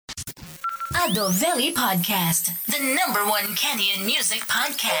Ado Valley Podcast, the #1 Kenyan music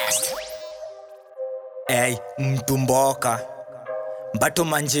podcast. Hey, mtumboka Mbato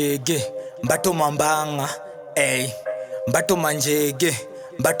manjege, mbato mambanga. Hey, mbato manjege,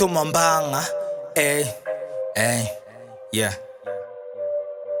 mbato mambanga. Hey, yeah.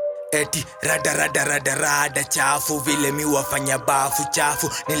 Eti rada chafu vile mi wafanya bafu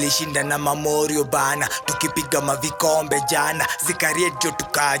chafu. Nilishinda na mamorio bana, tukipiga mavikombe jana. Zikariejo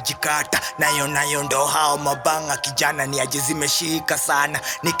tukajikata, nayo ndo hao mabanga. Kijana ni aje zimeshika sana,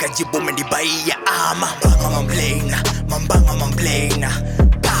 nikajibu mendibaia mambanga mamblena, mambanga mamblena.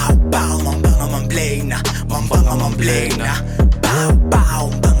 Pow, mambanga mamblena, mambanga mamblena. Pow,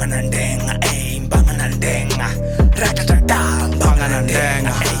 mbanga na ndenga, mbanga na ndenga. Ratatata, mbanga na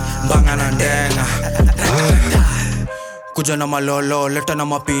ndenga, mbanga na ndenga. Kuja na malolo, leta na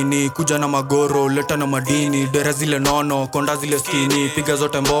mapini. Kuja na magoro, leta na madini. Dera zile nono, konda zile skini. Piga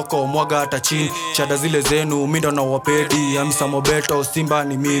zote mboko, mwaga hata chini. Shada zile zenu, mindo na wapedi. Hamisa mobeto, simba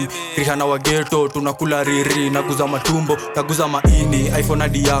ni mimi. Rihana wa ghetto, tunakula riri. Naguza matumbo, naguza maini. iPhone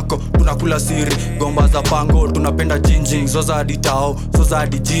hadi yako, tunakula siri. Gomba za pango, tunapenda jinjing. Zoza hadi tao, zoza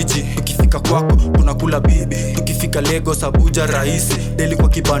hadi jiji. Tukifika kwako, tunakula bibi. Tukifika Lagos, Abuja raisi. Deli kwa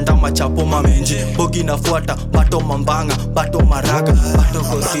kibanda, machapo mamenji. Bogi nafuata, bato mambanga. Bato maraga, bato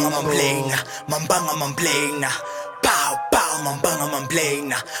mambanga mamblena, mambanga mamblena. Pow, mambanga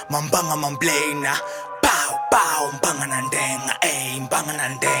mamblena, mambanga mamblena. Pow, mbanga na ndenga, mbanga na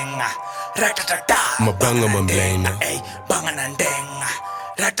ndenga. Ratatata, mabanga mamblena, mbanga na ndenga.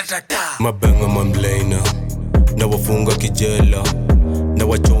 Ratatata, mabanga mamblena. Na wafunga kijela, na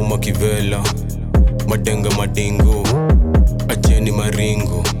wachoma kivela. Madenga madingo, ajeni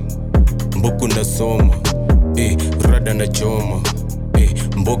maringo. Mbuku nasoma, rada na choma,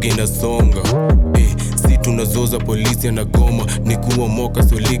 mbogi na songa, si tunazoza polisi anagoma. Nikuwa moka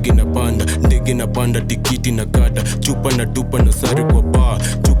so ligi na panda, ndege na panda tikiti na kata. Chupa na tupa na sari kwa bar,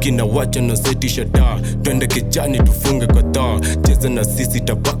 chuki na wacha na seti shata. Twende kijani tufunge kwa taa, cheza na sisi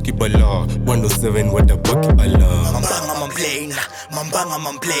tabaki bala. 107 watabaki ala. mambanga mamblena, mambanga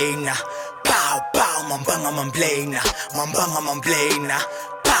mamblena. Pow, mambanga mamblena, mambanga mamblena.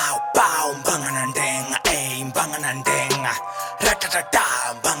 Pow, mbanga na ndenga, mbanga na ndenga. Ratatata,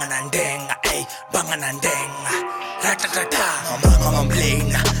 mbanga na ndenga, mbanga na ndenga. Ratatata, mambanga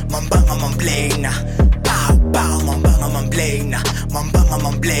mamblena, mambanga mamblena. Pow, mambanga mamblena, mambanga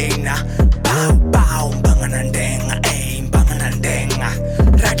mamblena. Pow, mbanga na ndenga, mbanga na ndenga.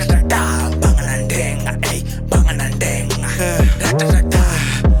 Ratatata, mbanga na ndenga, mbanga na ndenga. Ratatata.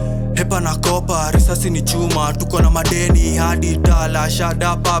 Hepa na kopa, risasi ni chuma. Tuko na madeni hadi Tala,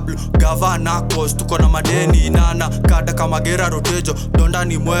 Shada, Pablo, Gavana, Kos. Tuko na madeni Nana, Kada, Kamagera, Rotejo, Donda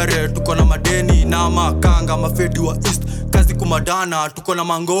ni Mwere. Tuko na madeni na Makanga, Mafedi wa East, kazi kumadana. Tuko na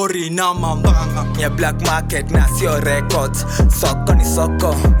Mangori na Mambanga. Ya black market na sio records. Soko ni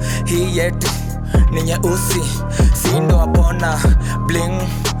soko, hii yetu ni nyeusi. Sindo wapona, bling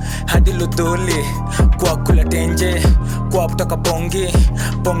hadi Luduli. Kwa kula tenje, kwa kutoka pongi.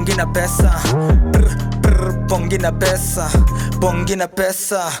 Pongi na pesa, pongi na pesa. Pongi na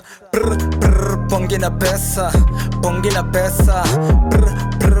pesa, pongi na pesa. Pongi na pesa,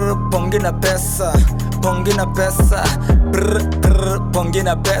 pongi na pesa. Pongi na pesa, pongi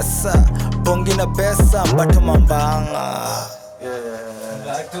na pesa. Pongi na pesa, mbato mambanga.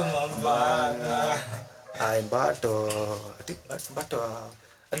 Mbato mambanga. Ay, bato.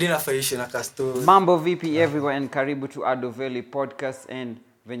 Adina faishi na kasto. Mambo vipi everyone and karibu to Ado Valley Podcast. And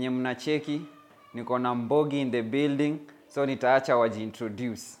venye mnacheki niko na Mbogi in the building, so nitaacha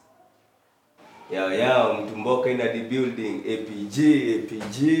wajiintroduce. Yao mtumboka in the building. APG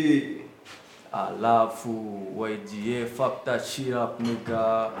alafu YGA fuck that shit up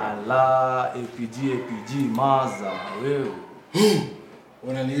nigga. Ala APG maza wewe.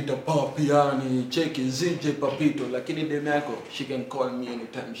 Wananiita papi yani cheki ZJ Papito, lakini demu yako she can call me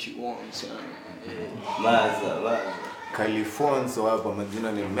anytime she wants yani. Maza Califonso hapa,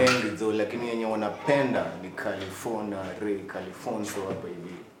 majina ni mengi zo, lakini yenye wanapenda ni California Ray Califonso hapa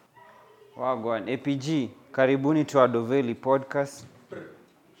hivi. Wagwan APG, karibuni to Ado Valley Podcast.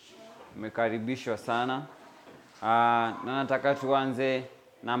 Mmekaribishwa sana. Na nataka tuanze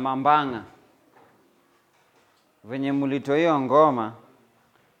na Mambanga. Venye mulitoa hiyo ngoma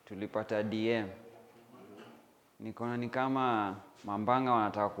tulipata DM. Nikaona ni kama Mambanga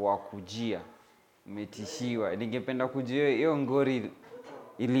wanataka kuwakujia. Umetishiwa. Ningependa kujua hiyo ngori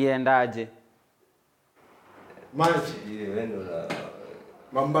iliendaje. Maji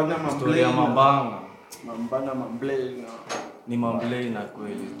Mambanga Story Mambanga. Mambanga mamblena. Ni mamblena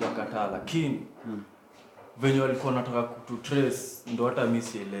kweli tutakataa, lakini venye walikuwa wanataka kututrace ndo hata mimi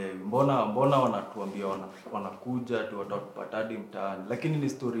sielewi. Mbona wanatuambia wanakuja tu watatupata hadi mtaani. Lakini ni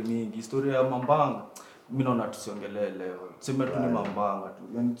story mingi. Historia ya Mambanga mimi naona tusiongelee leo. Tuseme tu ni Mambanga tu.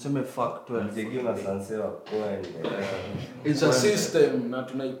 Yaani tuseme factual. Mjegima sansewa kwenda. It's a system na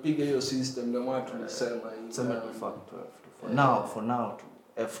tunaipiga hiyo system ndio maana tunasema hii. Tuseme tu factual. For now tu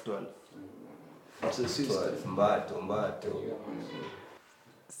F12. It's a system. Mbato.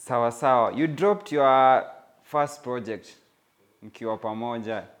 Sawa. You dropped your first project mkiwa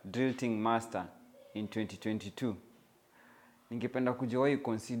pamoja, Drillting Master, in 2022. Ningependa kujua you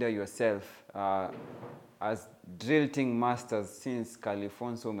consider yourself as Drillting Masters since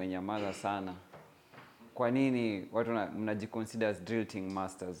Califonso umenyamaza sana. Kwa nini watu mnajiconsider as Drillting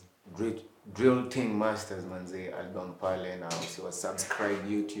Masters? Drillting Masters manze album pale na usiwa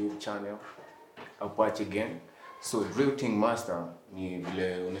subscribe YouTube channel. I'll watch again. So Drillting Master ni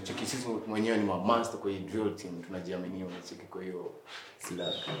vile unacheki sisi mwenyewe ni master kwa hii drill team, tunajiamini unacheki kwa hiyo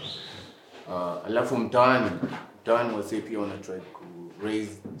Slack. Alafu mtaani wase pia wana try ku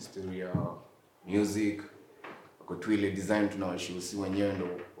raise story ya music kwa twile design tunawashow si wenyewe ndo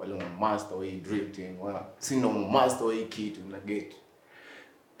wale master wa hii drill team, si ndo master wa hii kitu na get.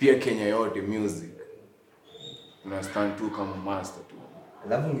 Pia Kenya yote music na stand tu kama master tu.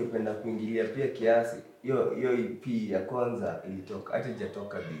 Alafu ningependa kuingilia pia kiasi hiyo EP ya kwanza ilitoka hata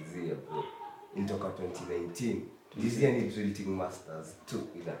hajatoka this year bro. Ilitoka 2019. This year ni Drillting Masters 2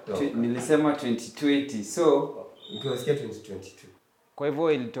 inatoka. Nilisema 2020. So nikiwasikia 2022. Kwa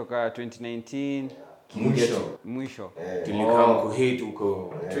hivyo ilitoka 2019 mwisho. Tulikam ku hit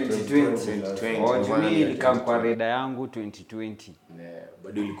huko 2020. Mimi nilikam kwa reda yangu 2020.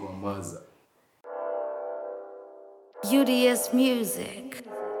 Bado ilikuwa maza. UDS Music.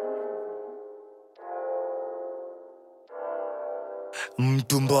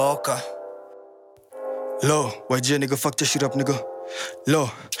 Mtumboka. Lo, wajie nigga fuck your shit up nigga. Lo,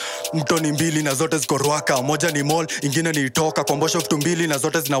 mtoni mbili na zote ziko rwaka. Moja ni mall, ingine ni toka. Kombosho vitu mbili na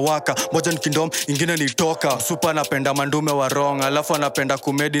zote zinawaka. Moja ni kingdom, ingine ni toka. Super anapenda mandume wa wrong, alafu anapenda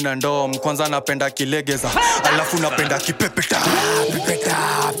kumedi na ndom. Kwanza anapenda kilegeza, alafu anapenda kipepeta. Pepeta.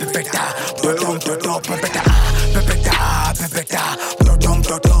 Mtoto pepeta. Pepeta.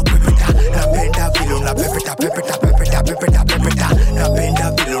 Mtoto pepeta. Napenda vile una pepeta.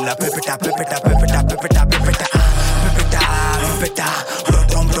 Napenda vile una pepeta. Pepeta. Mtoto pepeta.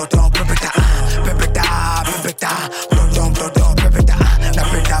 Mtoto pepeta. Mtoto pepeta.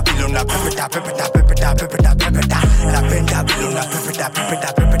 Napenda vile una pepeta. Napenda vile una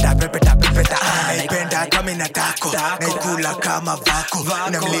pepeta. Naipenda kama inatako, naikula kama vako,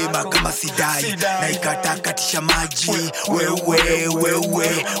 na mlima kama sidai, naikata katisha maji. Wewe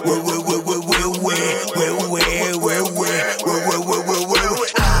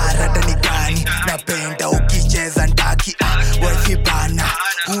rada ni gani? Napenda ukicheza ndaki wafibana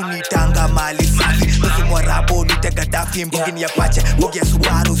unitanga mali safi. Nusu Mwarabu nitega dafi mbingini ya pache. Mbogi ya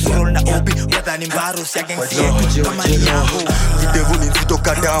Subaru, Surol na Obi Yadhani mbaru, siya gengsi yetu kama ni yangu. Videvu ni nzito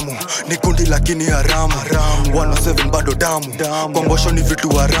kadamu, ni kundi lakini haramu. 107 bado damu, kombosho ni vitu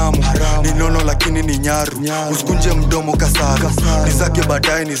haramu. Ni nono lakini ni nyaru, usikunje mdomo kasaru. Ni zake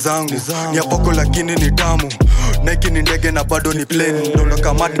baadaye ni zangu, ni apoko lakini ni tamu. Nike ni ndege na bado ni plane. Nono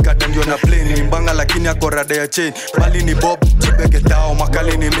kamadi katangiwa na plane. Ni mbanga lakini ako rada ya chain. Bali ni bob, chibege tao.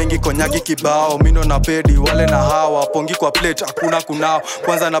 Makali ni mengi konyagi kibao. Mino na pedi, wale na hawa. Pongi kwa plate, hakuna kunao.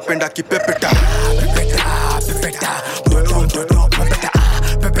 Kwanza napenda kipepeta. Pepeta. Mtoto pepeta.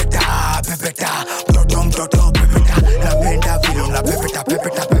 Mtoto pepeta. Napenda vile una pepeta.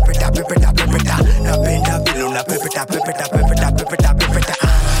 Napenda vile una pepeta. Mtoto pepeta. Mtoto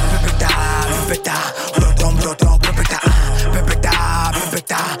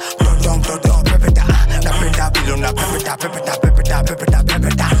pepeta. Napenda vile una pepeta.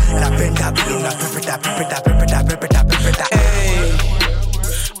 Napenda vile una pepeta.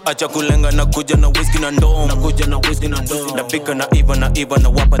 Acha kulenga na kuja na whisky na ndom. Napika na Eva na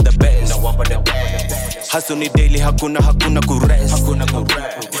wapa the best. Hustle ni daily, hakuna kurest.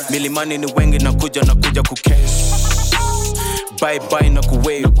 Milimani ni wengi na kuja kucash. Bye na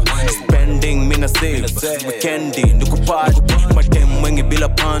kuwave. Spending mina save. Weekendi niku party. Madem wengi bila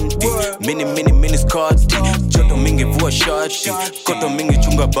panty. Mini skirty. Joto mingi vua shati. Koto mingi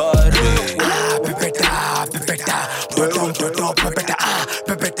chunga bari. Pepeta. Mtoto pepeta.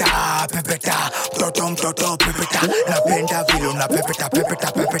 Mtoto pepeta. Napenda vile una pepeta.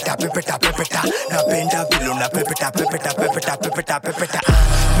 Napenda vile una pepeta. Mtoto pepeta. Mtoto pepeta.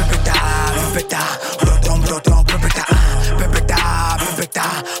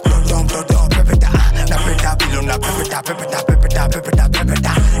 Mtoto pepeta. Napenda vile una pepeta.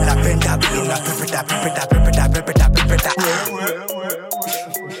 Napenda vile una pepeta.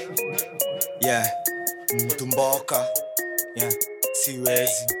 Yeah, mtumboka. Yeah,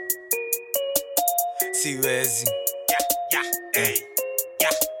 siwezi. Siwezi. Yeah, hey.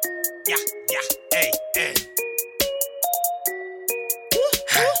 Yeah, hey, hey.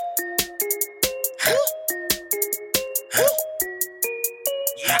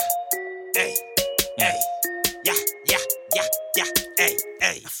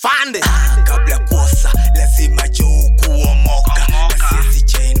 Fande kabla kuosa lazima juu kuomoka. Siezi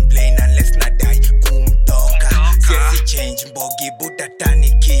chain blame unless nadai kumtoka. Siezi change mbogi buda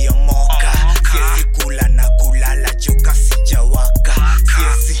tani kiomoka. Siezi kula na kulala joka sijawaka.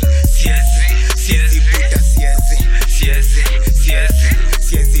 Siezi buda siezi buda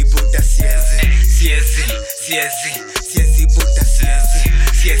siezi buda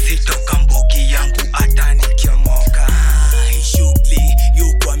siezi toka mbogi yangu hata nikiomoka. Shughuli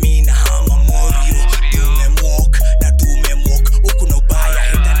yuko amina hama morio. Tumemwok huku na ubaya.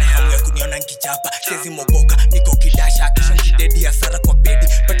 Hita na hamu ya kuniona nkichapa. Siezi mogoka niko kidasha. Kisha nkidedi hasara kwa bedi.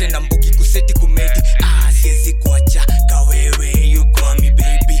 Pate na mbogi kuseti kumedi. Siezi kuacha kawewe yuko ami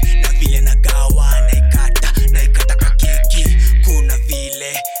baby. Na vile nagawa naikata kakeki. Kuna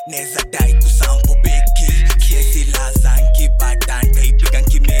vile neza dai kusampo beki. Siezi laza nkibata ntaipiga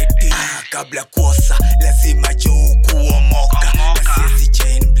nkimeti. Kabla kuosa lazima juu kuomoka. Siezi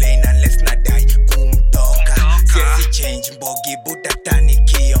chain blame unless nadai kumtoka. Siezi change mbogi buda tani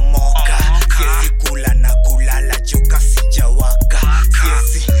kiomoka. Siezi kula na kulala joka sijawaka.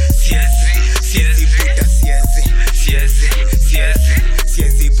 Siezi buda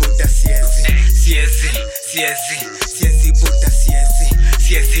siezi buda siezi buda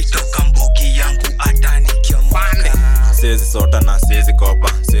siezi toka mbogi yangu hata nikiomoka. Siezi sota na siezi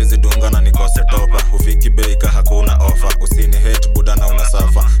kopa. Siezi dunga na nikose topa. Ufiki beika hakuna ofa. Usini hate buda na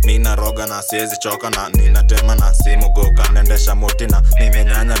unasafa. Mina roga na siezi choka na ninatema na simu goka. Nendesha moti na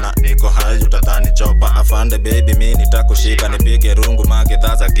nimenyanya na niko hai utatani chopa. Afande baby mi nitakushika. Nipige rungu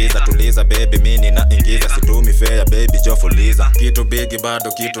magedha za giza. Tuliza baby mi ninaingiza. Situmi fea baby jofuliza. Kitu bigi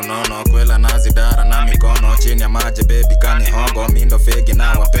bado kitu nono. Kwela nazi dara na mikono. Chini ya maji baby kani hongo. Mindo fegi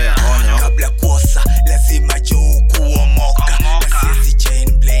na wapea onyo. Kabla kuosa lazima juu kuomoka. Siezi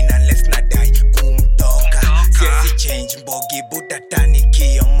chain blame unless nadai kumtoka. Siezi change mbogi buda tani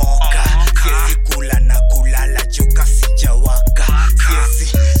kiomoka. Siezi kula na kulala joka sijawaka.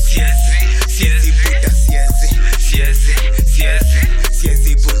 Siezi buda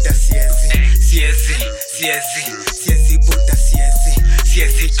siezi buda siezi buda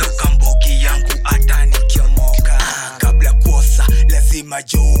siezi toka mbogi yangu hata nikiomoka. Kabla kuosa lazima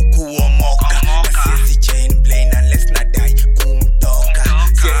juu kuomoka. Siezi chain blame unless nadai kumtoka.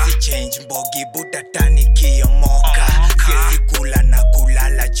 Siezi change mbogi buda tani kiomoka. Siezi kula na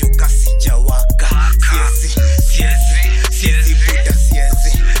kulala joka sijawaka. Siezi buda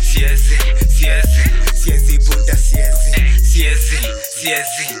siezi buda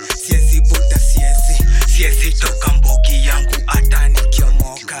siezi buda siezi toka mbogi yangu hata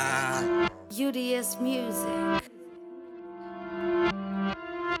nikiomoka. UDS Music.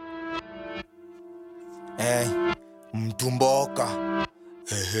 Hey, mtumboka.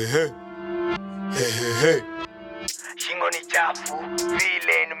 Hey. Shingo ni chafu,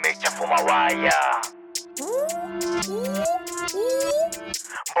 vile nimechafu mawaya.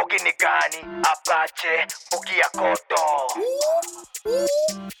 Mbogi ni gani? Apache, mbogi ya koto.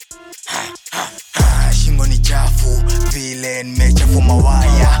 Shingo ni chafu, vile nimechafu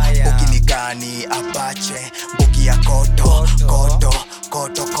mawaya. Mbogi ni gani? Apache, mbogi ya koto. Koto.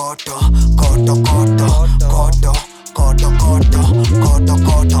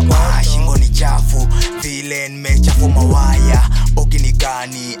 Shingo ni chafu, vile nimechafu mawaya. Mbogi ni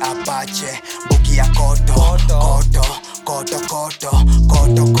gani? Apache, mbogi ya koto.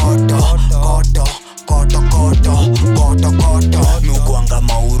 Miukuanga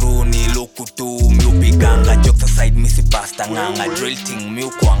mauru ni lukutu. Miupiganga jokes aside misi pasta. Nganga drill ting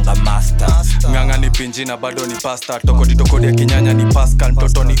miukuanga master. Nganga ni pinji na bado ni pasta. Tokodi ya kinyanya ni Pascal.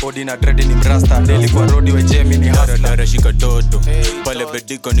 Mtoto ni odi na dread ni mrasta. Daily kwa rodi we Jamie ni hustler. Shika toto pale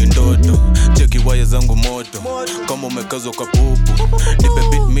bediko ni ndoto. Cheki waya zangu moto. Kama umekazwa kwa pupu nipe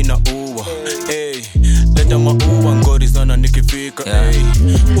beat mina uwa. Leta maua ngori sana nikifika.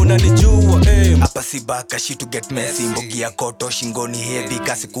 Unanijua hapa si baka shit to get messy. Mbogi ya koto shingoni heavy.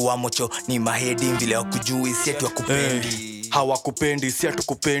 Kasi kuwa mocho ni mahedi. Vile wakujui sietu wakupendi. Hawakupendi si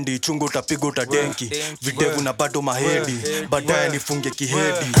hatukupendi. Chungu utapiga utadenki. Videvu na bado mahedi. Baadaye nifunge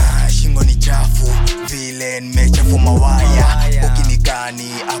kihedi. Shingo ni chafu, vile nimechafu mawaya. Mbogi ni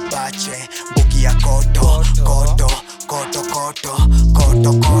gani? Apache, mbogi ya koto.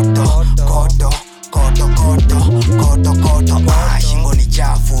 Shingo ni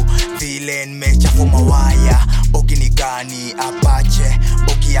chafu, vile vile nimechafu mawaya bogi ni gani apache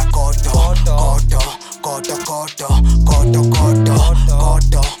bogi ya koto koto koto koto koto koto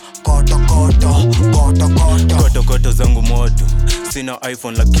koto koto koto koto koto koto zangu moto sina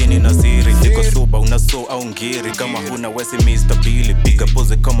iPhone lakini na siri niko soba unaso au ngiri kama huna wesi Mr. Billy piga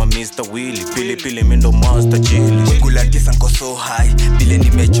pose kama Mr. Willy pili pili mindo master chili kula kisa nko so high bile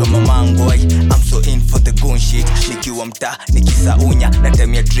nimechoma mangoi I'm so in for the gun shit nikiwa mta nikisa unya na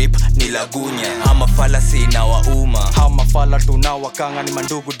time ya trip ni lagunya hama fala sina wauma hama fala tunawakanga ni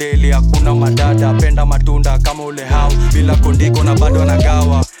mandugu daily hakuna madada penda matunda kama ule hao bila kondiko na bado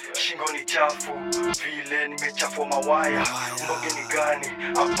anagawa shingo ni chafu vile nimechafu mawaya mbogi ni gani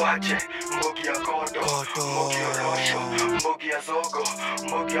apache mbogi ya koto mbogi ya rosho mbogi ya zogo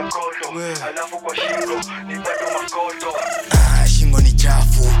mbogi ya koto alafu kwa shingo ni bado makoto shingo ni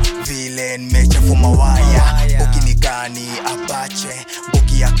chafu vile nimechafu mawaya mbogi ni gani apache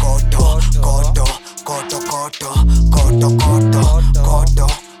mbogi ya koto koto koto koto koto koto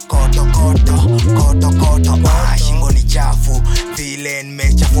koto koto koto koto koto shingo ni chafu vile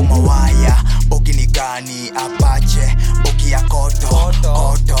nimechafu mawaya bogi ni gani apache bogi ya koto koto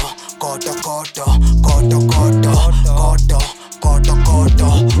koto koto koto koto koto koto koto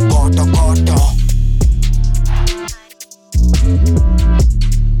koto koto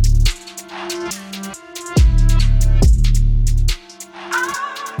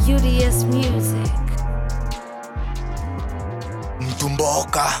UDS Music.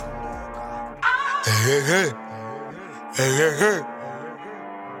 Mtumboka hey hey hey hey hey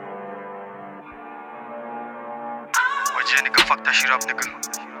wajeni ka fakta shirap nigga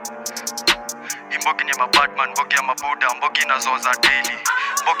imbogi ni ma Batman mbogi ya mabuda mbogi na zoza daily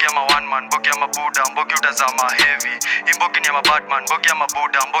mbogi ya ma one man mbogi ya mabuda mbogi utazama heavy imbogi ni ma Batman mbogi ya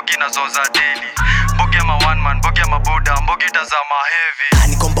mabuda mbogi na zoza daily mbogi ya ma one man mbogi ya mabuda mbogi utazama heavy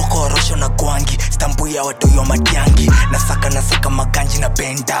niko mboko rosho na gwangi stampu ya watoyo matiangi nasaka maganji na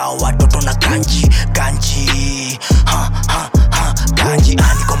benda watoto na ganji ganji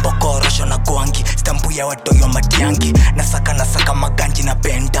niko mboko rosho na gwangi stampu ya watoyo matiangi nasaka maganji na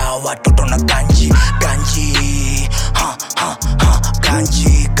benda watoto na ganji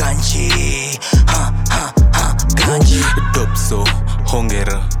ganji dopso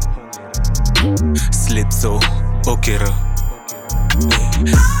hongera slipso okera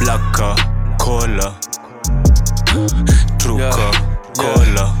blacka cola truka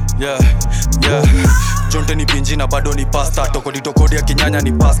cola Jonte ni pinji na bado ni pasta tokodi ya kinyanya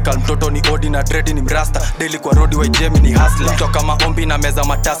ni Pascal mtoto ni odi na dread ni mrasta daily kwa rodi wa Jemi ni hustler toka maombi na meza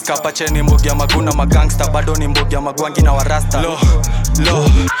mataska pache ni mbogi ya maguna magangsta bado ni mbogi ya magwangi na warasta lo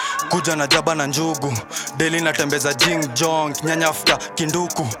kuja na jaba na njugu daily natembeza jing jong nyanya after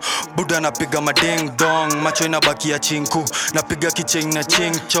kinduku buda napiga mading dong macho inabaki ya chinku napiga kiching na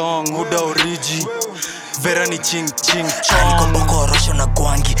ching chong huda origi vera ni ching chong niko mboko rosho na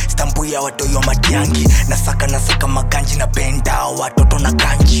gwangi stampu ya watoyo matiangi nasaka maganji na benda watoto na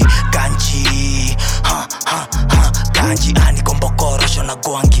ganji niko mboko rosho na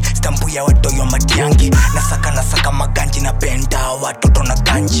gwangi stampu ya watoyo matiangi nasaka maganji na benda watoto na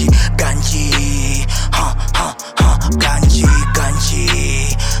ganji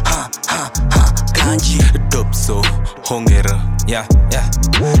dopso hongera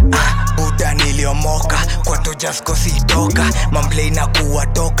buda niliomoka kwa tojasko sitoka mamblei na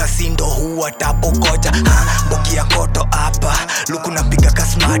kuwatoka sindo huwa tapokoja mbogi ya koto hapa luku napiga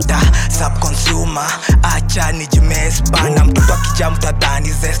kasmata subconsumer acha nijimespana mtoto akija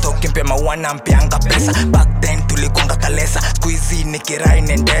mtadhani zesto kimpe mawana mpianga pesa back then tulikonga kalesa squeezy nikirai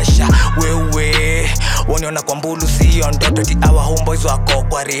nendesha wewe waniona kwa mbulu sio ndoto ti awa homeboys wako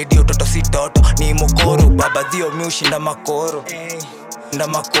kwa radio toto si toto ni mokoro baba dhio miushinda makoro nda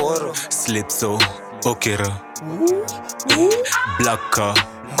makoro slipso okera blacka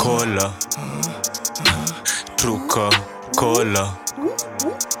cola truka cola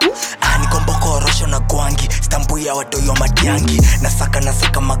niko mboko rosho na gwangi stampu ya watoyo matiangi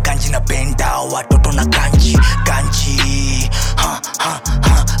nasaka maganji na benda watoto na ganji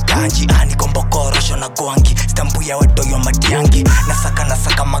niko mboko rosho na gwangi stampu ya watoyo matiangi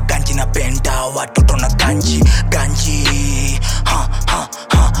nasaka maganji na benda watoto na ganji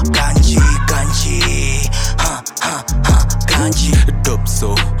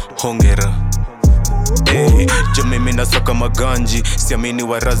dopso hongera Jamii nasaka maganji, siamini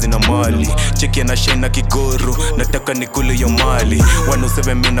warazi na mali. Cheki na shine na kigoro, nataka nikule yo mali.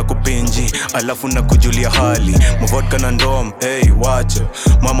 107 mimi na kupinji, alafu na kujulia hali. Mvodka na ndom, hey wacha.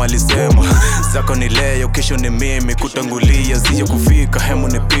 Mama alisema, zako ni leo, kesho ni mimi. Kutangulia zio kufika, hemu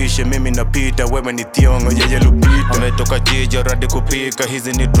nipishe. Mimi napita, wewe ni Thiongo, yeye Lupita. Umetoka jiji radi kupika,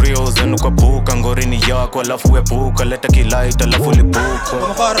 hizi ni drills. Enukapuka, ngori ni yako, alafu wepuka. Leta kilight, alafu lipuka.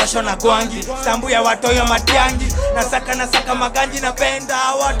 Mkorosho na gwangi, stambu ya watoyo matiangi. Nasaka maganji, napenda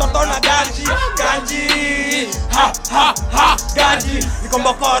watoto na ganji. Ganji, ha ha ha, ganji.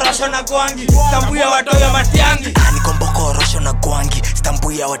 Nikombokorosho na gwangi, stambu ya watoyo matiangi. Nikombokorosho na gwangi,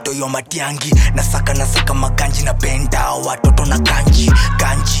 stambu ya watoyo matiangi. Nasaka maganji, napenda watoto na ganji.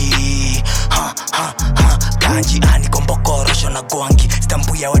 Ganji, ha ha ha, ganji. Nikombokorosho na gwangi,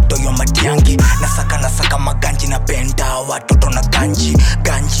 stambu ya watoyo matiangi. Nasaka maganji, napenda watoto na ganji.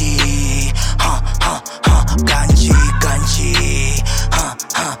 Ganji, ha ha ha, ganji. Ganji, ha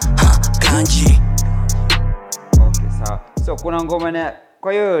ha ha, ganji. Okay, sawa. So kuna ngoma na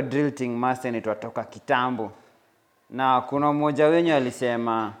kwa hiyo Drillting Master inaitwa Toka Kitambo. Na kuna mmoja wenyu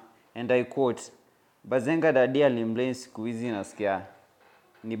alisema, and I quote, Bazenga Daddy alimblame siku hizi nasikia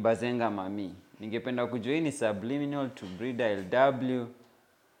ni Bazenga Mami. Ningependa kujua hii ni subliminal to Brida LW.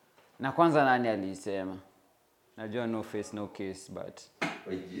 Na kwanza nani alisema? Najua no face no case but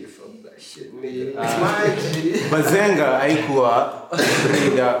Bazenga haikuwa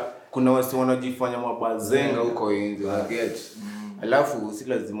Brida. Kuna wasi wanajifanya mabazenga huko nje, get. Alafu si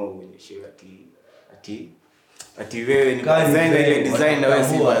lazima uonyeshe ati wewe ni Bazenga ile design na wewe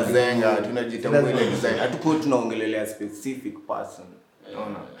si Bazenga. Tunajitambua ile design. Hatuko tunaongelelea specific person.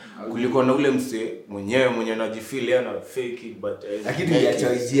 Unaona? Kuliko na ule mse mwenye anajifeel ana fake it but lakini ya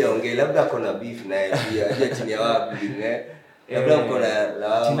choice ongea labda kuna beef na yeye pia chini ya wapi labda kuna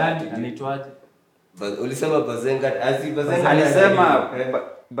Tinani anaitwaje? Ulisema Bazenga alisema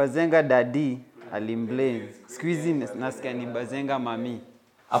Bazenga Daddy alimblame. Squeezy nasikia ni Bazenga Mami.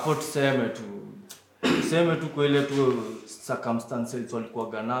 Hapo tuseme tu kwa ile tu circumstances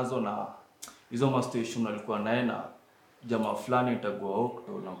walikuwa nazo na hizo ma station walikuwa naye na jamaa fulani itagua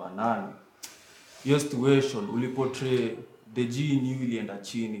Octo namba 8. Hiyo situation uliportray the G ni ilienda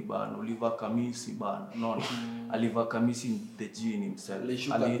chini bana, Oliver Kamisi bana, unaona? Aliva Kamisi the G ni himself.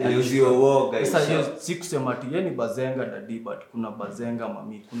 Alizio woga. Sasa hiyo si kusema ati yeye ni Bazenga Daddy but kuna Bazenga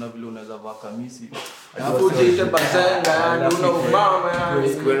Mami. Kuna vile unaweza vaa Kamisi. Hapo je Bazenga yani una umama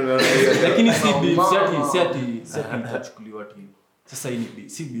yani. Lakini si beef, si ati itachukuliwa ati. Sasa hii ni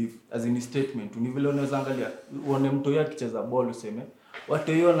beef, si beef as in statement. Ni vile unaweza angalia uone mtu yake akicheza ball useme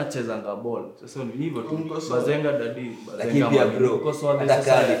watu hiyo wanachezanga ball. Sasa ni hivyo tu. Bazenga Daddy, Bazenga bro.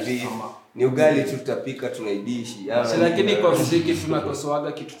 Ni ugali tu tutapika tunaidishi. Lakini kwa muziki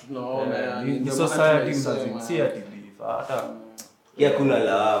tunakosoaga kitu tunaona yani. Ni society mzima, si ati beef. Hata ya kuna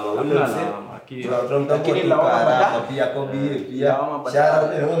lawama. Lakini lawama pia kobie pia. Shara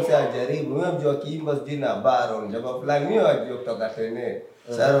wewe msajaribu. Wewe mjua kiimba jina Baron. Jamaa fulani mimi wajua kutoka Tene.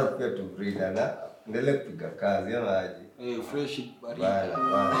 Shara pia tu Brida na endelee kupiga kazi ama aje. Fresh baridi.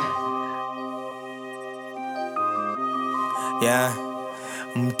 Bana. Yeah,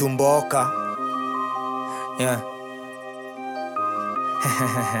 mtumboka. Yeah.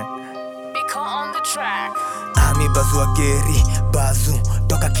 Biko on the track. Ami bazu wa geri, bazu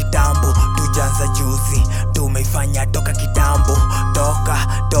toka kitambo, tujanza juzi, tumeifanya toka kitambo, toka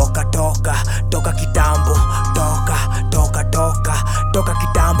kitambo, toka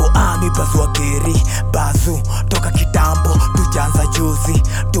kitambo. Ami bazu wa geri, bazu toka kitambo, tujanza juzi,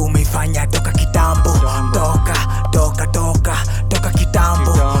 tumeifanya toka kitambo, toka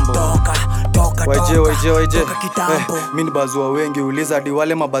kitambo, toka kitambo. Mini bazu wa wengi uliza hadi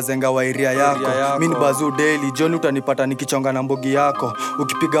wale mabazenga wa area yako. Mini bazu daily, John utanipata nikichonga na mbogi yako.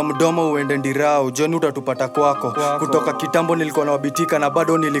 Ukipiga mdomo uende ndirao, John utatupata kwako. Kutoka kitambo nilikuwa na wabitika na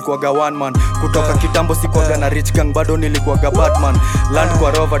bado nilikuwaga one man. Kutoka kitambo sikuwaga na rich gang, bado nilikuwaga Batman. Land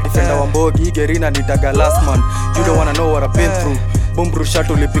kwa rover, defender wa mbogi, Gerina nitaga last man. You don't wanna know what I've been through. Bumbru shot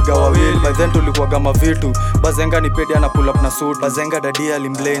ulipiga wawili, by then tulikuwaga mavitu. Bazenga ni pedi ana pull up na suit. Bazenga Daddy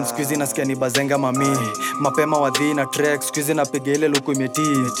alimblame, squeezy nasikia ni Bazenga Mami. Mapema wadhi na track, squeezy napiga ile luku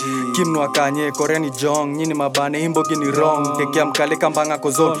imetii. Kimnu akanye, Koreani Jong, nyini mabane, himbogi ni wrong. Tekia mkale kambanga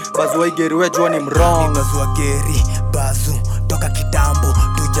kozon, bazu wa igeri we jua ni mrong. Bazu wa geri, bazu toka kitambo,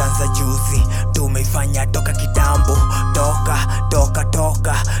 tujanza juzi, tumeifanya toka kitambo, toka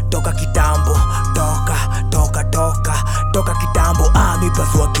kitambo, toka kitambo. Ami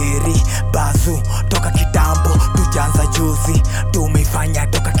bazu wa geri, bazu toka kitambo, tujanza juzi, tumeifanya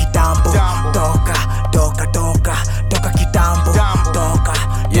toka kitambo, toka kitambo,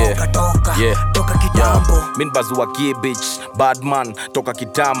 toka kitambo. min bazua gibich badman toka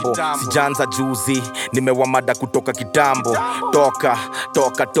kitambo sijanza juzi nimewamada kutoka kitambo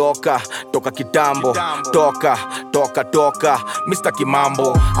toka kitambo toka Mr.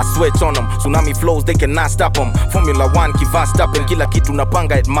 Kimambo I switch on them tsunami flows they cannot stop them Formula 1 kivastappen kila kitu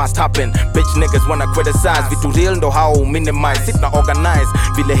napanga it must happen bitch niggas wanna criticize vitu real ndo how minimize sit na organize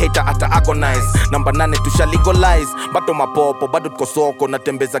vile hater ata agonize namba 8 tusha legalize bato mapopo bado tuko soko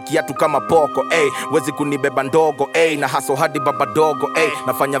natembeza kiatu kama poko wezi kunibeba ndogo na haso hadi baba dogo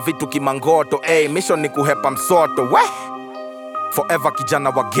nafanya vitu kimangoto mission ni kuhepa msoto forever kijana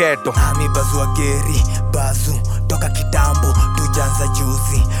wa ghetto Ami bazu wa geri bazu toka kitambo tujanza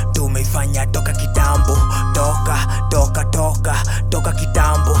juzi tumeifanya toka kitambo toka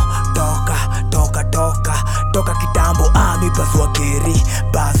kitambo toka kitambo Ami bazu wa geri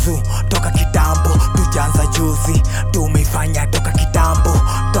bazu toka kitambo tujanza juzi tumeifanya toka kitambo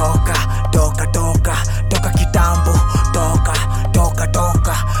toka kitambo toka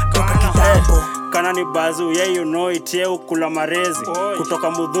kitambo Kana ni bazu, yeah you know it, yeah ukula marezi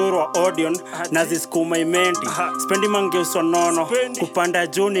kutoka mudhuru wa Odeon, naziskuma imenti spendi mangeuswa nono, kupanda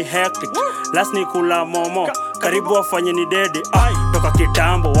juu ni hectic last ni kula momo, karibu wafanye ni dedi toka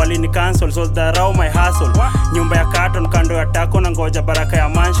kitambo, wali ni cancel, so dharau my hustle nyumba ya carton, kando ya tako na ngoja baraka ya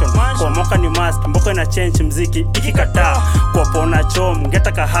mansion kwa moka ni must, mboko ina change mziki ikikataa, kwa pona chom,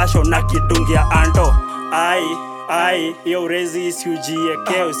 ngeta kahasho na kidungi ya anto yo urezi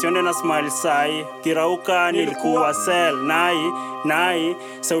isiujieke usione na smile sai kirauka nilikuwa sell nai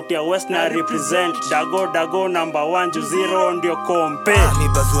sauti ya West na represent dago number 1 juu 0 ndio kompe Ami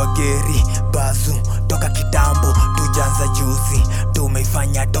bazu wa geri bazu toka kitambo tujanza juzi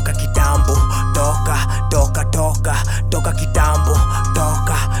tumeifanya toka kitambo toka kitambo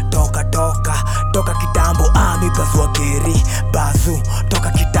toka kitambo Ami bazu wa geri bazu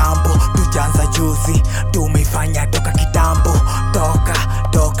toka kitambo tujanza juzi tumeifanya toka kitambo toka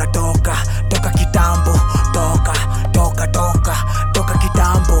kitambo toka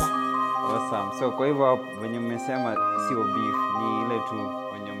kitambo Awesome. So kwa hivyo wenye mmesema sio beef ni ile tu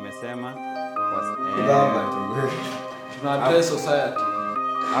wenye mmesema tuna address society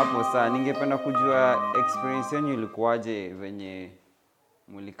hapo. Saa ningependa kujua experience yenu ilikuwaje venye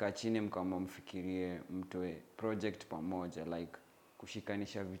mulika chini mkama mfikirie mtoe project pamoja, like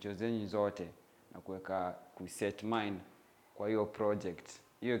kushikanisha vichwa zenyu zote na kuweka kuset mind kwa hiyo project.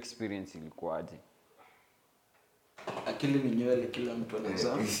 Hiyo experience ilikuwaje? akili ni nywele, kila mtu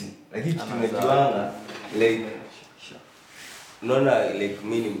anaweza lakini tumejuana like unaona like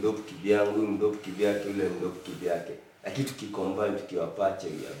mimi ni mdogo kivyangu, mdogo kivyake, yule mdogo kivyake, lakini tukicombine tukiwa pache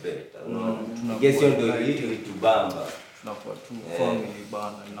ya better, unaona guess hiyo ndio ile tubamba tunakuwa tu family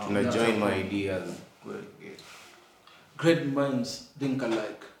bana na tuna join my ideas great minds think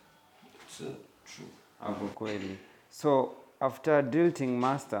alike. So true hapo kweli. So after Dilting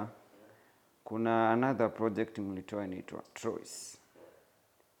Master kuna another project mlitoa inaitwa Troyes.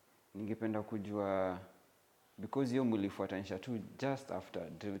 Ningependa kujua because hiyo mlifuatanisha tu just after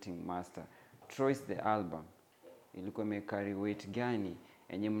Dilting Master, Troyes the album ilikuwa imecarry weight gani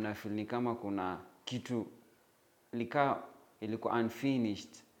yenye mnafeel ni kama kuna kitu ilikuwa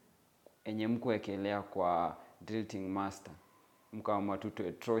unfinished yenye mko ekelea kwa Dilting Master mkaamua tu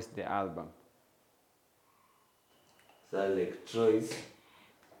Troyes the album? so like Troyes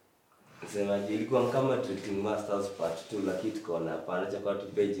semaje ilikuwa kama Dilting Masters part 2, lakini tukaona hapana, cha kwa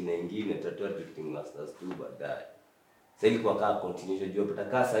page nyingine tutatoa Dilting Masters 2 baadaye. Sasa ilikuwa kama continuation juu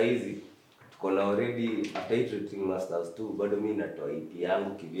tutakaa saa hizi tuko na already after Dilting Masters 2 bado mimi natoa EP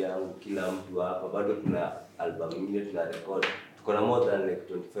yangu kivyangu, kila mtu hapa bado tuna album nyingine tuna record, tuko na more than like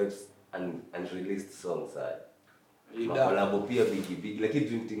 25 unreleased songs haya. Makolabo pia big lakini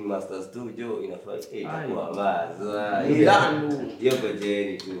Dilting Masters 2 jo inafaa itakuwa baza hiyo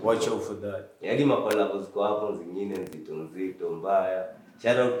gojeni tu, watch out for that. Yaani makolabo ziko hapo zingine nzito mbaya.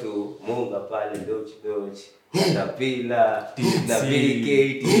 Shout out to Munga pale Doch Tapila na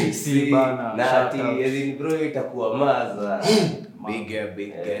BK bana Nati, yani bro itakuwa maza big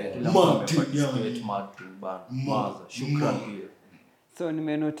Martin bana maza shukran pia. So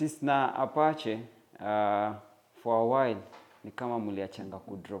nimenotice na Apache for a while ni kama mliachanga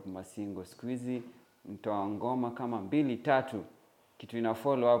kudrop masingo. Siku hizi mtoa ngoma kama 2-3 kitu ina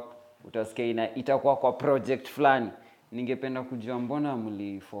follow up utasikia itakuwa kwa project fulani. Ningependa kujua mbona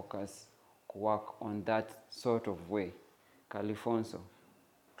mlifocus work on that sort of way. Califonso,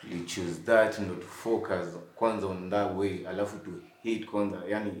 we choose that not to focus kwanza on that way, alafu to hit kwanza,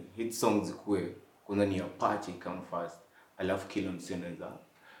 yani hit songs kwe kwanza ni Apache come first, alafu kila msee anaweza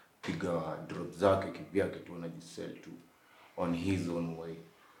piga drop zake kivyake tu anajisell tu on his own way,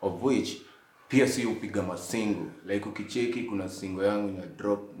 of which pia si upiga masingo. Like ukicheki kuna single yangu ina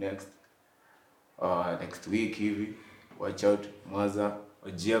drop next week hivi. Watch out Maza.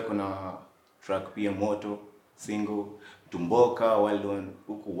 Ojia kuna track pia moto single Tumboka Wild One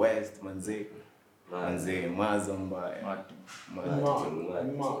huku West manze Maza mbaya.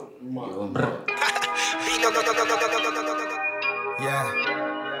 Yeah.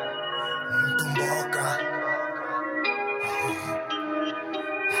 Tumboka.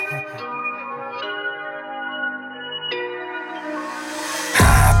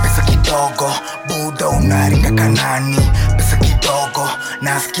 Pesa kidogo, buda unaringa kanani. Pesa kidogo,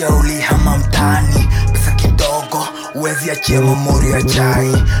 nasikia ulihama mtani. Pesa kidogo, uwezi achia mamuri ya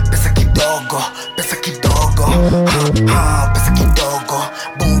chai. Pesa kidogo, pesa kidogo. Pesa kidogo,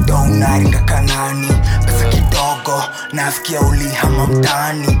 buda unaringa kanani. Pesa kidogo, nasikia ulihama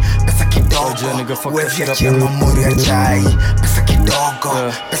mtani. Pesa kidogo, uwezi achia mamuri ya chai. Pesa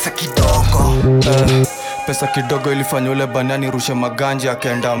kidogo, pesa kidogo. Pesa kidogo ilifanya ule banani rushe maganja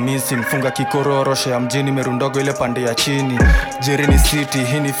akaenda missing. Funga kikororoshe ya mjini merundogo ile pande ya chini. Jerini city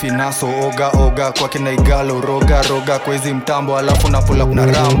hii ni finaso oga kwa kina igalo roga kwa hizi mtambo alafu na pull up na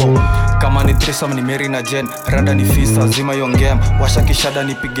rambo. Kama ni threesome ni Mary na Jen, rada ni fisa zima yo ngem, washa kishada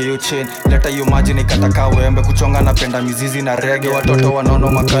nipige yo chain, leta yo maji nikataka wembe, kuchonga napenda mizizi na rege, watoto wanono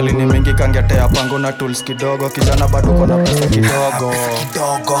makali ni mingi kangetea pango na tools kidogo, kijana bado kona pesa kidogo. Pesa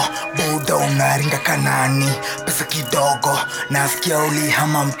kidogo, buda unaringa kanani. Pesa kidogo, nasikia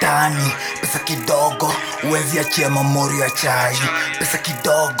ulihama mtani. Pesa kidogo, uwezi achia mamuri ya chai. Pesa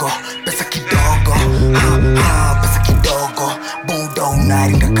kidogo, pesa kidogo. Pesa kidogo, buda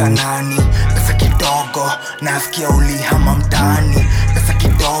unaringa kanani. Pesa kidogo, nasikia ulihama mtani. Pesa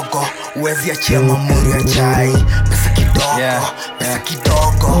kidogo, uwezi achia mamuri ya chai. Pesa kidogo, pesa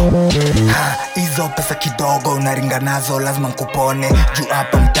kidogo. Hizo pesa kidogo unaringa nazo lazima nkupone. Juu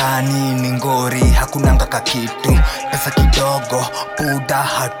hapa mtani ni ngori, hakunanga kakitu. Pesa kidogo, buda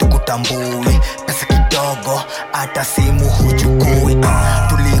hatukutambui. Pesa kidogo, hata simu huchukui.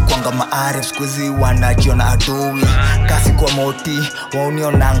 Tulikuanga maaref sikuizi wanajiona adui. Kasi kwa moti,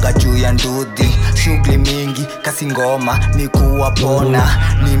 waunionanga juu ya ndudhi. Shughuli mingi, kasi ngoma, ni kuwapona.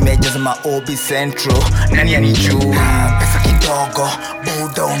 Nimejaza maobi central, nani anijua. Pesa kidogo,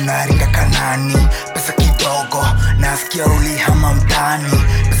 buda unaringa kanani. Pesa kidogo, nasikia ulihama mtani.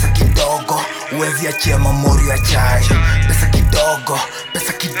 Pesa kidogo, uwezi achia mamuri ya chai. Pesa kidogo,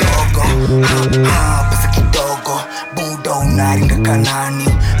 pesa kidogo. Pesa kidogo, buda unaringa kanani.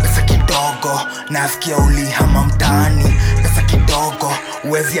 Pesa kidogo, nasikia ulihama mtani. Pesa kidogo,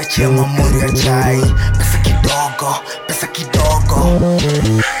 uwezi achia mamuri ya chai. Pesa kidogo, pesa kidogo.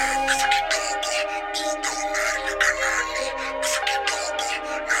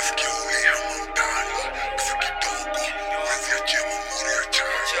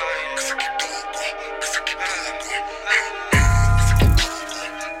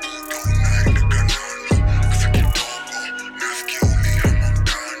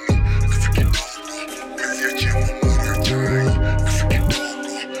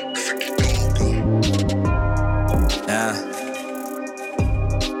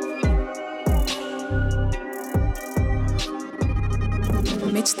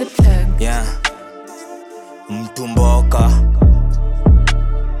 Mitch the plug. Yeah. Mtumboka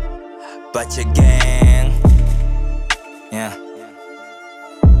Bache gang. Yeah.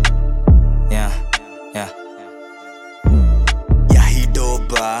 Yeah. Yeah.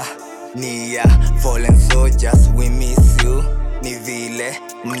 Yahidoba ni ya fallen soldiers, we miss you. Ni vile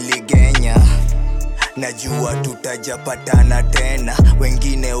mligenya, najua tutajapatana tena.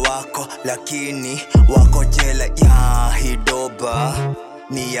 Wengine wako lakini wako jela. Yahidoba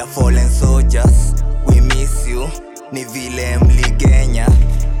ni ya fallen soldiers, we miss you. Ni vile mligenya,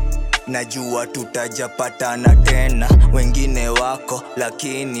 najua tutajapatana tena. Wengine wako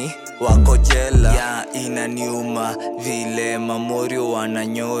lakini wako jela. Ya inaniuma vile mamorio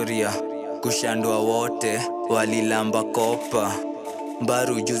wananyoria, kushandwa wote walilamba kopa.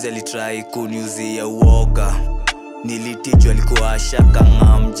 Mbaru juzi alitrai kuniuzia uoga, nilitijwa likuwa shaka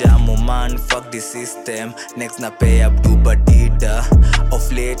ngamjamu. Man fuck the system, next na pay up to badida.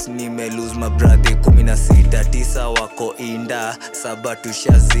 Of late nime lose my brother 16, 9 wako inda, 7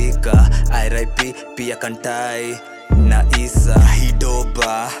 tushazika. RIP pia Kantai na Isa.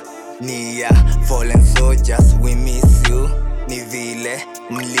 Hidoba ni ya fallen soldiers, we miss you. Ni vile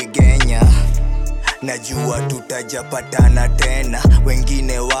mligenya, najua tutajapatana tena.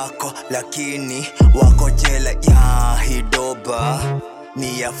 Wengine wako lakini wako jela. Yahidoba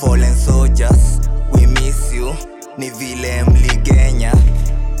ni ya fallen soldiers, we miss you. Ni vile mligenya,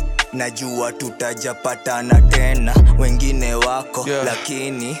 najua tutajapatana tena. Wengine wako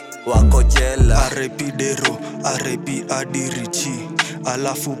lakini wako jela. R.I.P. Dero, R.I.P. Adirichi.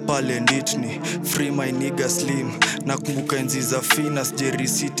 Alafu pale nditni free my nigga Slim. Nakumbuka enzi za Finas Jerry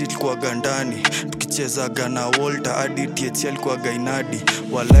City tulikuwa gandani tukicheza gana Walter hadi TH alikuwa gainadi.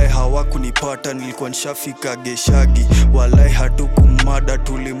 Walai hawakunipata nilikuwa nishafika geshagi. Walai hatukumada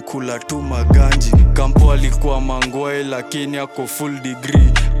tulimkula tu maganji. Kampo alikuwa mangwai lakini ako full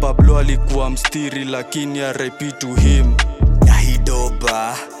degree. Pablo alikuwa mstiri lakini R.I.P. to him.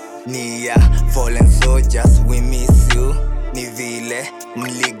 Nahidoba ni ya fallen soldiers, we miss you. Ni vile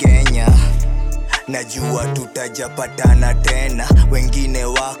mligenya, najua tutajapatana tena. Wengine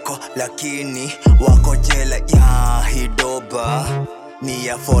wako lakini wako jela. Ya hidoba ni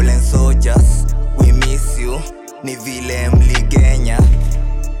ya fallen soldiers, we miss you. Ni vile mligenya,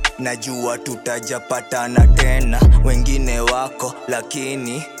 najua tutajapatana tena. Wengine wako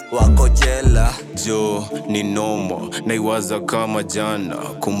lakini wako jela. Jo ni nomo naiwaza kama jana.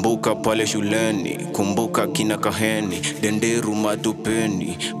 Kumbuka pale shuleni, kumbuka kina Kaheni, Denderu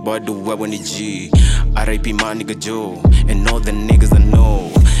Matupeni, bado wewe ni G. R.I.P. my nigga Joe and all the niggas I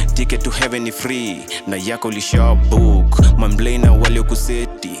know. Ticket to heaven ni free na yako lisha book. Mamblena wale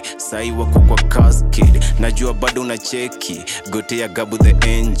kuseti sai wako kwa casket. Najua bado unacheki gotea Gabu the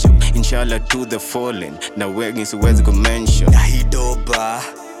angel. Inshallah to the fallen na wegi siwezi kumention. Nahidoba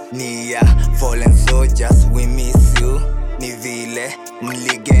ni ya fallen soldiers, we miss you. Ni vile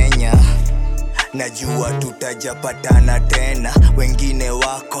mligenya, najua tutajapatana tena. Wengine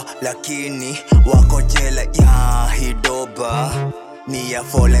wako lakini wako jela. Ya hidoba ni ya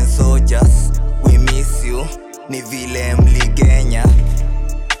fallen soldiers, we miss you. Ni vile mligenya,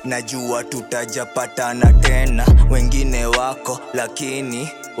 najua tutajapatana tena. Wengine wako lakini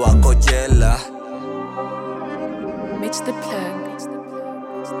wako jela. Mitch the Plug.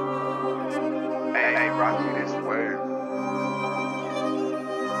 Hey, Rocky, this word.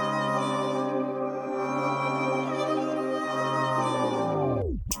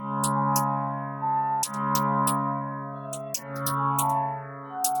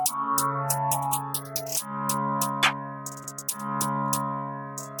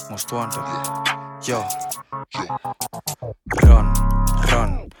 Most wanted. Yo. Run,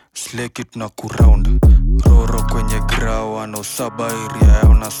 run, slake it na kuround. Roro kwenye grawa no saba area ya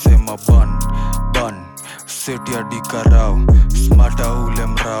unasema ban, ban. Seti ya dikarao, smata ule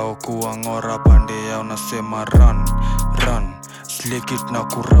mrao kuangora pande ya unasema run, run. Slake it na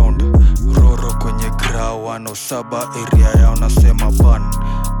kuround. Roro kwenye grawa no saba area ya unasema ban,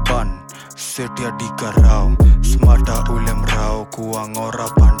 ban. Seti ya dikarao, smata ule mrao kuangora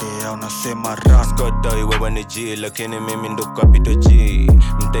pande ya unasema run. Skadai wewe ni G lakini mimi ndo capital G.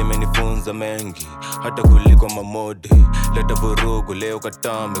 Mta imenifunza mengi hata kuliko mamode. Leta vurugu leo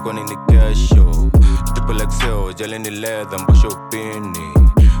katame kwani ni kesho. Triple XL jale ni leather mbosho upini.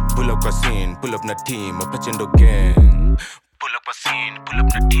 Pull up kwa scene, pull up na team, apache ndo gang. Pull up kwa scene, pull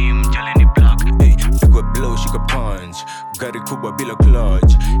up na team, jale ni black. Hey, pigwa blow, shika punch. Gari kubwa bila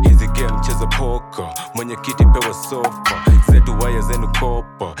clutch. Hizi game cheza poker. Mwenye kiti pewa sofa. Zetu waya zenu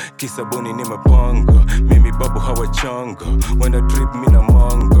kopa. Kisabuni ni mapanga. Mimi babu hawachanga. Wana trip mina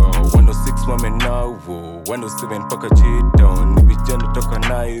manga. 106 wamenawo 107 paka G-Town. Ni vijana toka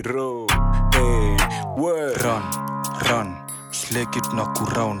Nairo. Hey, word. Run, run, slake it na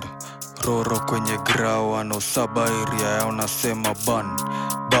kuround. Roro kwenye grawa no saba area ya unasema ban,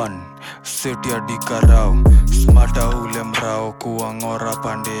 ban. Seti ya dikarao, smata ule mrao kuangora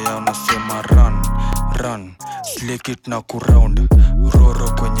pande ya unasema run, run. Slake it na kuround.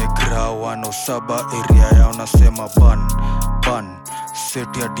 Roro kwenye grawa no saba area ya unasema ban, ban.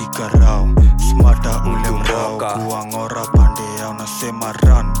 Seti ya dikarao, smata ule mrao kuangora pande ya unasema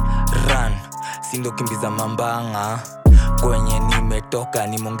run, run. Sindo kimbiza mambanga kwenye nimetoka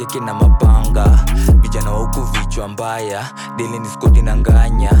ni mongeke na mapanga. Vijana wa huku vichwa mbaya, dili ni skoti na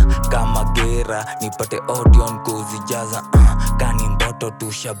nganya. Kama gera nipate audion kuzijaza. Kani mboto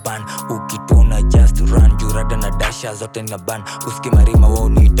tu shaban, ukituna just run. Jurada na dasha zote na ban. Uskimarima wao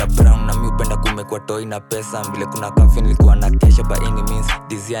niita brown. Na mi upenda kumekwa toi na pesa. Mbile kuna kafe nilikuwa na kesha. By any means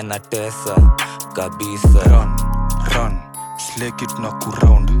dizia na tesa kabisa. Run, run, slake it na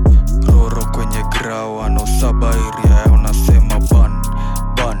kuround. Roro kwenye grawa no saba area ya unasema ban,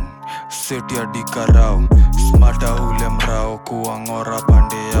 ban. Seti ya dikarao, smata ule mrao kuangora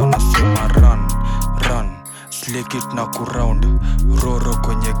pande ya unasema run, run. Slake it na kuround. Roro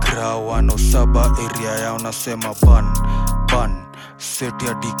kwenye grawa no saba area ya unasema ban, ban. Seti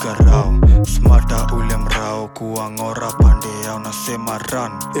ya dikarao, smata ule mrao kuangora pande ya unasema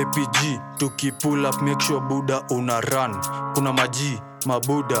run. APG tuki pull up make sure buda una run. Kuna maji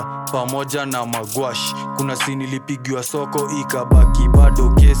mabuda pamoja na magwash. Kuna sini lipigiwa soko ikabaki bado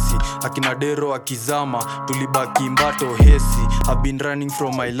kesi, akina Dero akizama tulibaki mbato hesi. I've been running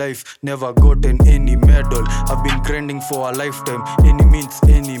from my life, never gotten any medal. I've been grinding for a lifetime, any means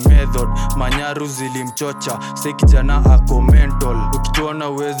any method. Manyaru zilimchocha, say kijana ako mental. Ukituona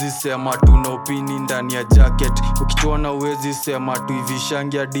uwezi sema tuna opini ndani ya jacket, ukituona uwezi sema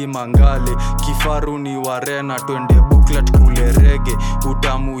tuivishangi hadi Mangale. Kifaru ni warena, twende buklat kule rege.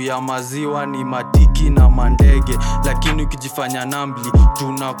 Utamu ya maziwa ni matiki na mandege, lakini ukijifanya nambli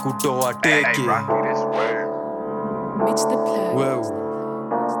tunakutoa teke. It's the plug. Wow.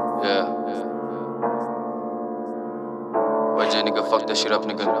 Yeah. Why nigga fuck that shit up,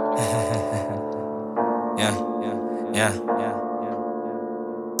 nigga? Yeah.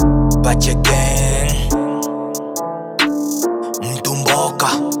 Bache gang Mtumboka.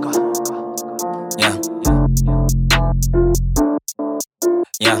 Yeah.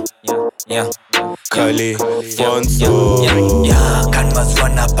 Kali Fonso. Canvas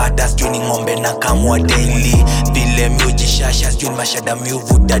wanapata sijui ni ng'ombe na kamwa daily. Vile miujishasha sijui ni mashada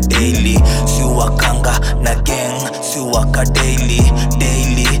miuvuta daily. Siwakanga na gang, siwaka daily.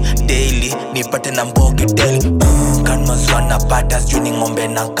 Nipate na mbogi daily. Canvas wanapata sijui ni ng'ombe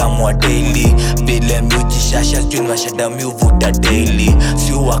na kamwa daily. Vile miujishasha sijui ni mashada miuvuta daily.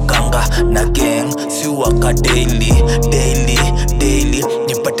 Siwakanga na gang, siwaka daily.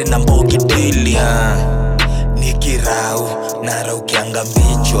 Nipate na mbogi daily. Nikirau naraukianga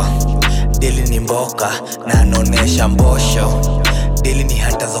mbichwa. Daily ni mboka na nonesha mbosho. Daily ni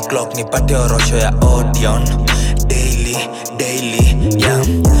hunters o'clock nipate orosho ya Odeon. Daily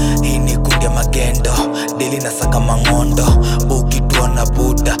hii ni kundi ya magendo. Daily nasaka mangondo. Ukituona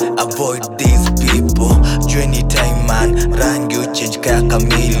buda avoid these people. Juu anytime man rangi uchange kaya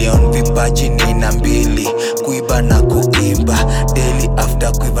chameleon. Vipaji nina mbili, kuiba na kuimba. Daily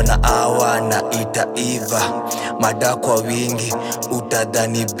after kuiba na awa na itaiva. Mada kwa wingi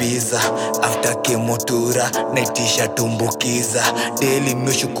utadhani biza. After kemotura naitisha tumbukiza. Daily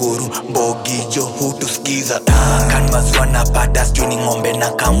mioshukuru mbogijo hutuskiza. Canvas wanapata sijui ni ng'ombe na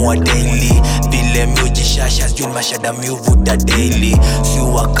kamwa daily. Vile miujishasha sijui ni mashada miuvuta daily.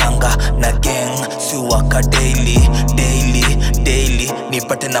 Siwakanga na gang, siwaka daily.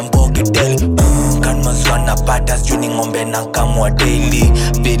 Nipate na mbogi daily. Canvas wanapata sijui ni ng'ombe na kamwa daily.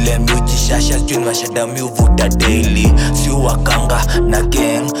 Vile miujishasha sijui ni mashada miuvuta daily. Siwakanga na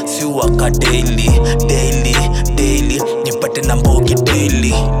gang, siwaka daily. Nipate na mbogi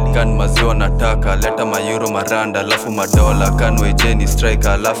daily. Kan maziwa nataka, leta mayuro maranda, alafu madola. Kan wejeni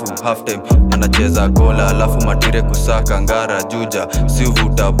striker, alafu half time anacheza gola, alafu matire kusaka ngara juja.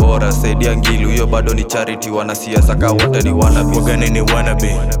 Siuvuta bora, saidia ngilu, hiyo bado ni charity. Wanasiasa ka wote ni wannabe. Wagane ni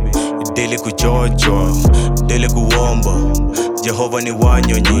wannabe. Daily kuchocho, daily kuomba. Jehova ni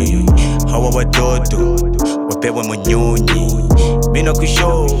wanyonyi, hawa watoto wapewe manyonyi. Mina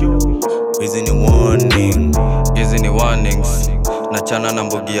kushow, hizi ni warnings. Nachana na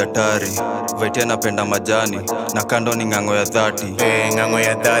mbogi hatari, Vaitia napenda majani, na kando ni ng'ango ya 30. Ng'ango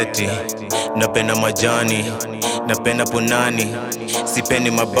ya 30, napenda majani, napenda punani,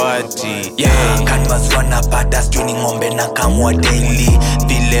 sipendi mabati. Canvas wanapata sijui ni ng'ombe na kamwa daily.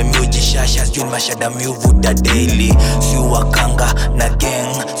 Vile miujishasha sijui ni mashada miuvuta daily. Siwakanga na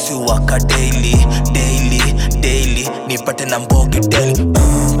gang, siwaka daily. Nipate na mbogi daily.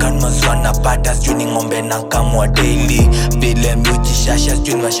 Canvas wanapata sijui ni ng'ombe na kamwa daily. Vile miujishasha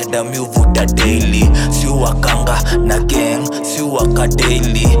sijui ni mashada miuvuta daily. Siwakanga na gang, siwaka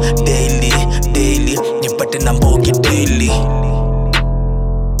daily. Nipate na mbogi daily.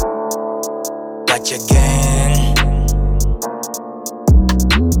 Bache gang.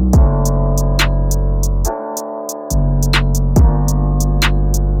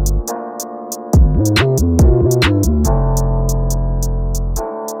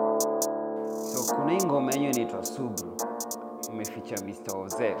 So kuna hii ngoma yenyewe inaitwa Subru, umeficha Mr.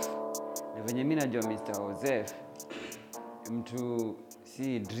 Ozef. Na venye mimi najua Mr. Ozef mtu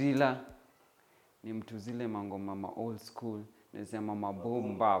si driller, ni mtu zile mangoma ma old school, nasema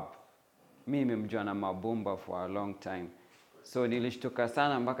maboom bap. Mimi nimemjua na mabomba for a long time. So nilishtuka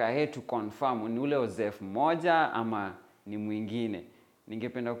sana mpaka I had to confirm ni ule Ozef moja ama ni mwingine.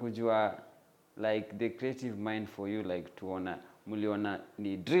 Ningependa kujua like the creative mind for you, like tuona mliona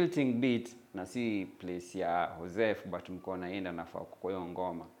ni drillting beat na si place ya Ozef, but mkona enda nafaa kwa hiyo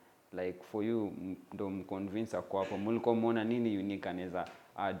ngoma. Like for you ndo mconvince kwa hapo mliko muona nini unique anaweza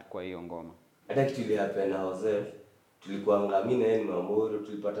add kwa hiyo ngoma. Hata kitu ile hapa na Ozef tulikuanga mimi na yeye Mamoro,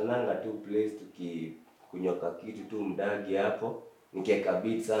 tulipatananga tu place tukikunyoka kitu tu mdagi hapo, nikiweka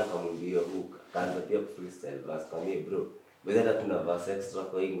beat sana kamwambia huko kaanza pia freestyle basi kwa mimi bro Hata kuna verse extra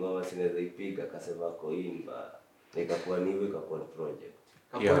kwa hii ngoma sinaweza ipiga akasema kwa hii ikakuwa ni hivyo ikakuwa project.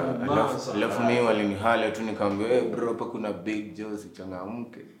 Alafu mimi walinihala tu nikamwambia bro hapa kuna big Jozi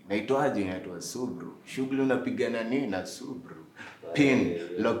changamke. Naitwaje? Inaitwa Subru. Shughuli unapigana nini na Subru? Pin,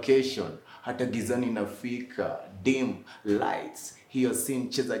 location, hata gizani nafika, dim, lights, hiyo scene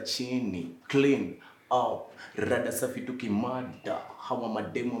cheza chini, clean up, rada safi tukimada, hawa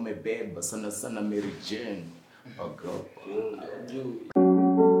mademo wamebeba, sana sana Mary Jane. Ogopa.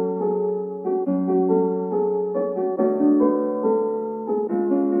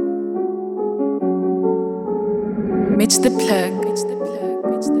 Mitch the plug.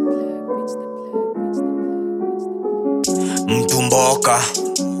 Mtumboka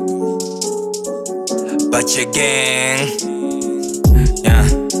Bache gang. Yeah,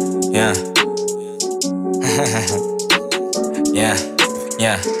 yeah. Yeah,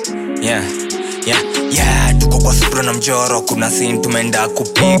 yeah, yeah. Yeah, tuko kwa Subru na Mjoro, kuna scene tumeenda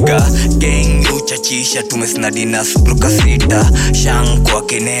kupiga. Gang uchachisha, tumesnadi na Subru kasita. Shang kwa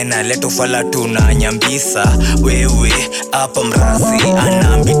kenena, leto fala tunanyambisa. Wewe, hapa mrasi,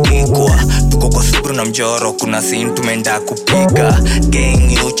 anambitikwa. Tuko kwa Subru na Mjoro, kuna scene tumeenda kupiga.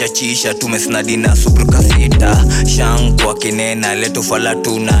 Gang uchachisha, tumesnadi na Subru kasita. Shang kwa kenena, leto fala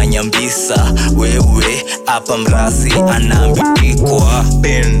tunanyambisa. Wewe, hapa mrasi, anambitikwa.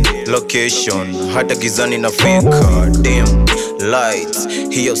 Pin, location, hata gizani nafika, dim, lights,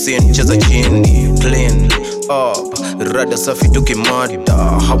 hiyo scene cheza chini, clean up, rada safi tukimada,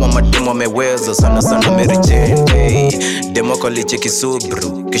 hawa mademo wameweza, sana sana Mary Jane. Hey, demo kalicheki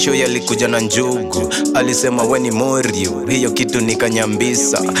Subru, kesho yalikuja na njugu, alisema we ni Morio, hiyo kitu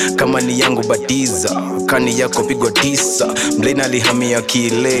nikanyambisa, kama ni yangu batiza, kani yako pigwa 9, mlena alihamia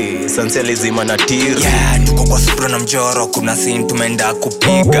kile, sanse lizima na tiri. Yeah, tuko kwa Subru na Mjoro, kuna scene tumeenda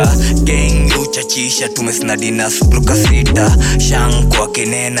kupiga. Gang uchachisha, tumesnadi na Subru kasita. Shang kwa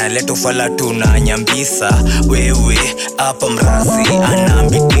kenena, leto fala tunanyambisa. Wewe, hapa mrasi,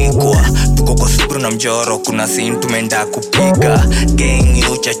 anambitikwa. Tuko kwa Subru na Mjoro, kuna scene tumeenda kupiga.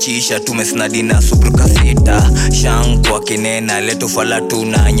 Gang uchachisha, tumesnadi na Subru kasita. Shang kwa kenena, leto fala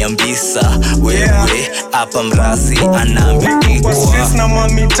tunanyambisa. Wewe, hapa mrasi, anambitikwa. Na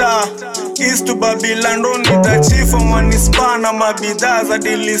mamita East to Babylon ndo nitachifa manispa na mabidhaa za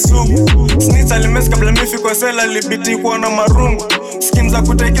dili sugu. Snitch alimes kabla mifi kwa sela libiti kwa na marungu. Skim za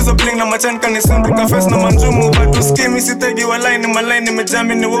kutaikizo bling na machani kanisundu kafes na manjumu. Batu skimi sitegi walaini malaini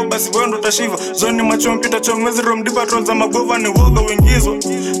mejami ni woba sivondo tashiva. Zoni machompita chomezi romdi patrol za magova ni woga wengizwa.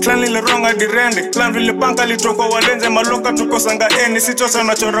 Clan lile ronga dirende. Clan vile panka litokwa walenze maloka tukosanga eni. Sichosa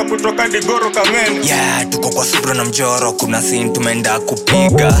nachora kutoka digoro kameni. Yeah, tuko kwa Subru na Mjoro, kuna scene tumeenda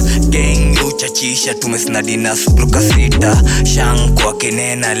kupiga. Gang uchachisha, tumesnadi na Subru kasita. Shang kwa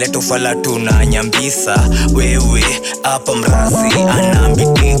kenena, leto fala tunanyambisa. Wewe, hapa mrasi,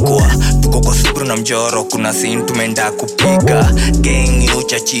 anambitikwa. Tuko kwa Subru na Mjoro, kuna scene tumeenda kupiga. Gang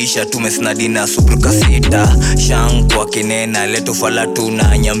uchachisha, tumesnadi na Subru kasita. Shang kwa kenena, leto fala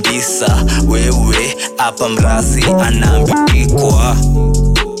tunanyambisa. Wewe, hapa mrasi, anambitikwa.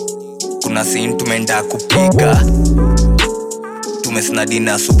 Kuna scene tumeenda kupiga. Tumesnadi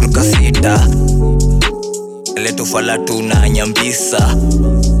na Subru kasita. Leto fala tunanyambisa.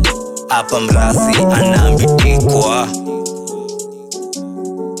 Hapa mrasi, anambitikwa.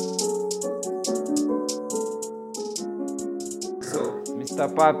 So,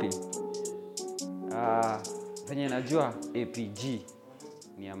 Mr. Papi, venye najua APG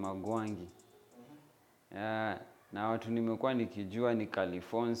ni ya Magwangi. Na watu nimekuwa nikijua ni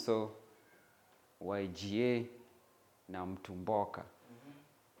Califonso, YGA na Mtumboka.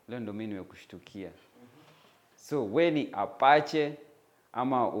 Leo ndo mimi nimekushtukia. So, we ni Apache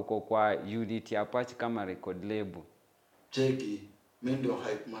ama uko kwa unit ya Apache kama record label? Cheki, mimi ndio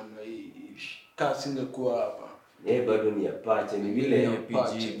hype man na hii. Kasi ingekuwa hapa. Bado ni Apache, ni vile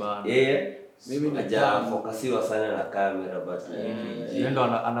APG bana. Mimi najafokasiwa sana na kamera but ndo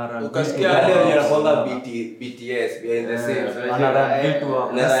ana ukasikia leo anakuanga BTS behind the scenes ana vitu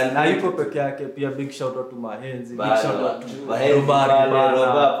hapo na yuko peke yake. Pia big shout out to Mahenzi, big shout out to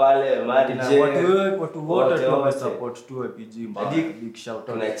Roba pale Mari J, watu wote tu support tu APG mbaya. Big shout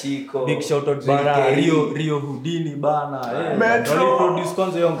out na Chico, big shout out bana Rio Houdini bana. Metro produce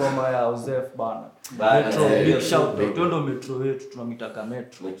kwanza hiyo ngoma ya Uzef bana. Metro big shout out ndo Metro wetu tunamtaka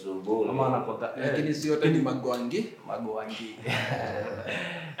Metro kama anakoka, lakini sio yote ni Magwangi.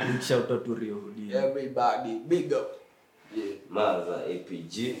 Big shout out to Rio Houdini. Everybody big up. Maza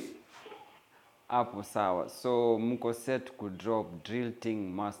APG hapo sawa. So mko set ku drop Drill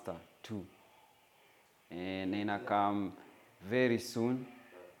Ting Master 2 na ina come very soon.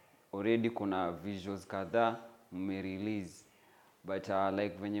 Already kuna visuals kadhaa mmerelease, but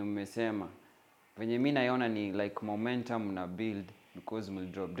like venye mmesema, venye mimi naiona ni like momentum na build, because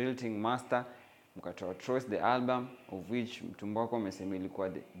mlidrop Drillting Master, mkatoa Trust the album, of which Mtumboko umesema ilikuwa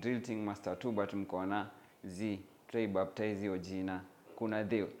the Drillting Master 2, but mkaona try baptize hiyo jina. Kuna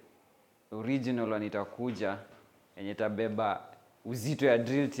the original one itakuja yenye tabeba uzito ya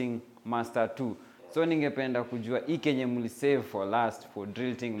Drillting Master 2. So ningependa kujua hii kenye mlisave for last for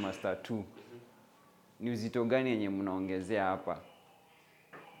Drillting Master 2 ni uzito gani yenye mnaongezea hapa?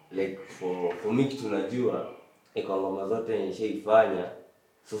 Like for me tunajua iko ngoma zote yenye shaifanya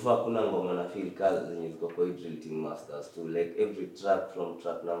so far, kuna ngoma na feel kazi zenye ziko kwa Drillting Masters tu, like every track from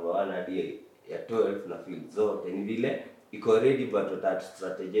track number 1 hadi ya 12 na feel zote ni vile iko ready, but that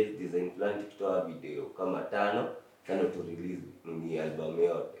strategies design plan tutoa video kama 5 to release ni album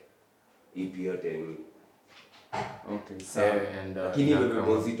yote, EP yote ni okay. So lakini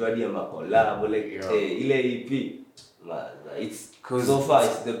nimepozito hadi ya makolabo like ile EP it's so far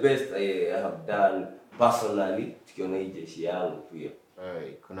it's the best I have done personally, tukiona hii jeshi yangu pia.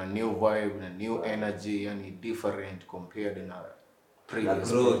 Kuna new vibe na new energy, yani different compared na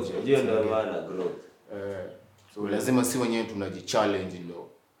previous growth. Ndio maana growth. So lazima si wenyewe tunajichallenge ndio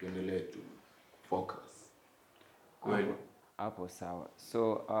tuendelee tu focus. Kweli. Hapo sawa.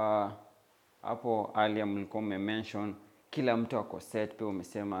 So hapo earlier mlikuwa mention kila mtu ako set, pia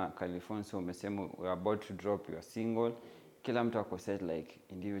umesema California, umesema we are about to drop your single. Kila mtu ako set like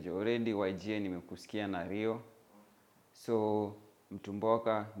individual. Already YGA nimekusikia na Rio. So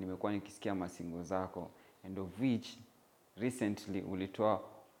Mtumboka nimekuwa nikisikia masingo zako, and of which recently ulitoa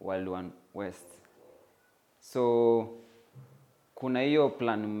Wild One West. So kuna hiyo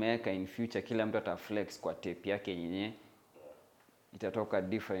plan mmeweka in future kila mtu ataflex kwa tape yake yenyewe itatoka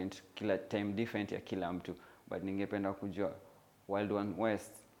different kila time, different ya kila mtu, but ningependa kujua Wild One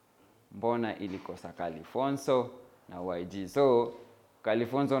West mbona ilikosa Califonso na YG? So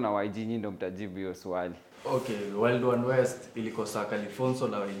Califonso na YG nyinyi ndio mtajibu hiyo swali. Okay, Wild One West ilikosa Califonso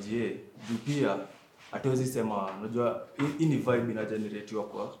na YG. Juu pia hatuwezi sema, unajua hii ni vibe ina generate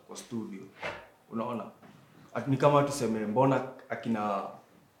kwa studio. Unaona? Ni kama tuseme mbona akina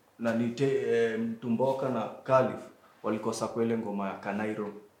na Mtumboka na Calif walikosa kwa ile ngoma ya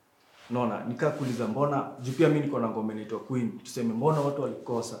Kanairo. Unaona? Nikakuuliza mbona, juu pia mimi niko na ngoma inaitwa Queen. Tuseme mbona watu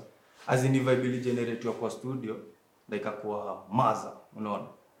walikosa? As in vibe ili generate kwa studio na ikakuwa maza. Unaona?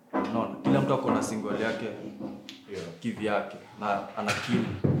 Kila mtu ako na single yake kivyake na ana kill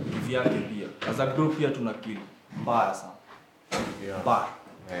kivyake pia. As a group pia tuna kill mbaya sana.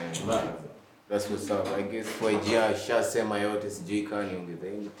 That's what's up. I guess for YG shasema yote, sijui kani ongeza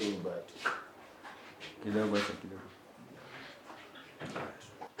anything but kidogo.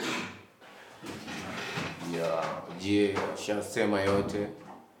 YG shasema yote.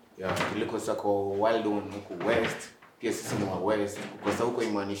 Tulikosa kwa Wild One huko West. Pia sisi ni wa West. Kwa sababu huko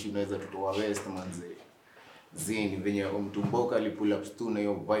imaanishi unaweza tutoa West manze. Zini venye Mtumboka alipull up stu na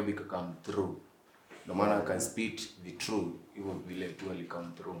hiyo vibe come through. Ndio maana I can spit the truth. Hivyo vile tu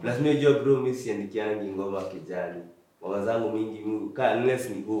alikam through. Lazima ujue bro, mimi siandikiangi ngoma kijani. Ngoma zangu mingi unless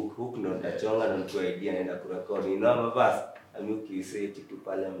ni hook ndo ndachonga na mtu idea naenda kurekodi. Ni noma basi. Ami ukiseti tu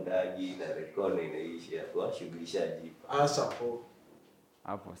pale mdagi na record inaisha kwa shughulishaji.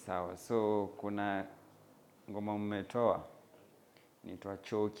 Hapo sawa. So kuna ngoma mmetoa inaitwa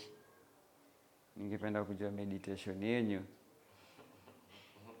Choki. Ningependa kujua meditation yenu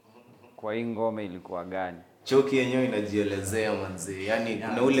kwa hii ngoma ilikuwa gani? Choki yenyewe inajielezea manzi. Yaani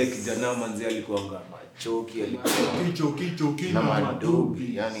kuna ule kijana manzi alikuwa ngama Choki alikuwa na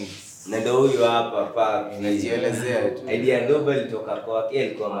madubi. Yaani na ndio huyo hapa pa inajielezea tu. Idea ndogo ilitoka kwake,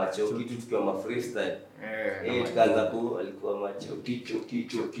 alikuwa machoki tu tukiwa ma freestyle. Tukaanza alikuwa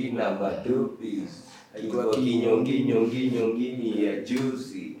machoki na madubi. Alikuwa kinyongi ya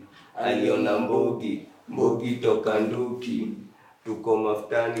juicy. Aliona mbogi toka nduki. Tuko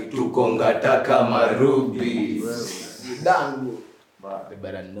mafutani, tuko ngata kama ruby. Dangu. They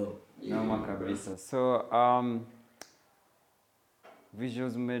better know. Noma kabisa. So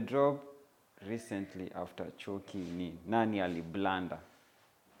visuals me drop recently after Choki ni nani aliblanda?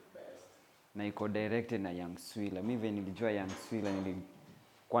 Na iko directed na Young Swilla. Mimi nilijua Young Swilla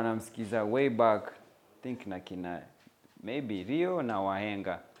nilikuwa namsikiza way back, think na kina maybe Rio na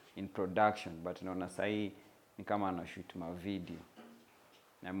Wahenga in production, but naona sahi ni kama anashoot ma video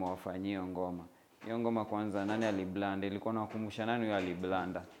na mwafanyia ngoma. Hiyo ngoma kwanza nani aliblanda? Ilikuwa nakumbusha nani huyo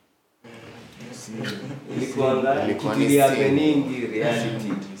aliblanda? Ilikuwa ni happening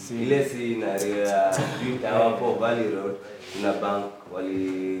reality. Ile scenario ya Twitter hapo Valley Road kuna bank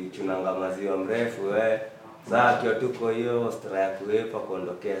walichunanga maziwa mrefu Sasa tuko hiyo strike kuepa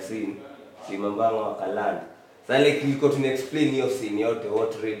kuondokea si mambanga wakalanda. Sasa like niko tuna explain hiyo scene yote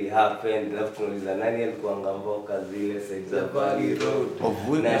what really happened. Alafu tunauliza nani alikuwa ngamboka zile side za Valley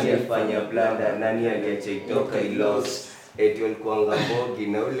Road. Nani alifanya blanda, nani aliacha itoka ilos. Eti alikuwa ngambogi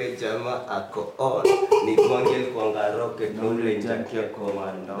na ule jamaa ako on. Ni Mwangi alikuwa rocket na ule Jackie ako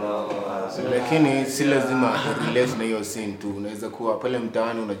mando. Lakini si lazima relate na hiyo scene tu. Unaweza kuwa pale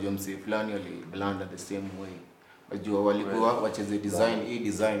mtaani unajua msee fulani aliblanda the same way. Unajua walikuwa wacheze design hii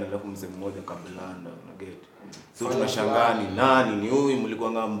design alafu msee mmoja kablanda, una get. So tunashangaa ni nani ni huyu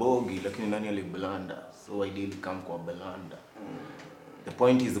mlikuwa ngambogi lakini nani aliblanda. So ideally come kwa blanda. The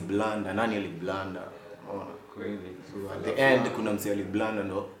point is blanda, nani aliblanda? Unaona kweli. So at the end kuna msee aliblanda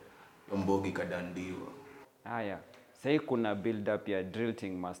ndo mbogi kadandiwa. Haya, sasa kuna build up ya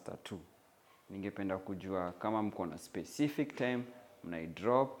Drillting Master 2. Ningependa kujua kama mko na specific time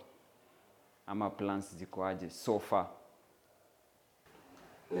mnaidrop ama plans ziko aje so far.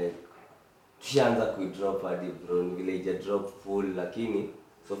 Like tushaanza kuidrop hadi bro, vile drop full lakini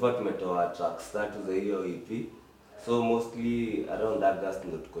so far tumetoa tracks 3 za hiyo EP. So mostly around August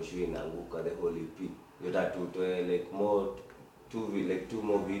ndo tuko shule inaanguka the whole EP. Yote tutoe like more two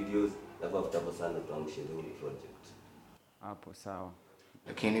more videos na after sana tuamshe the whole project. Hapo sawa.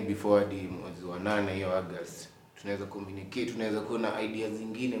 Lakini before the mwezi wa 8 hiyo August tunaweza communicate, tunaweza kuwa na ideas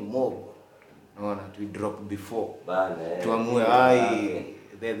zingine mob. Naona tu drop before. Bana. Tuamue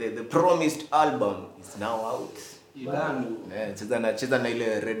the promised album is now out. Ilani. Cheza na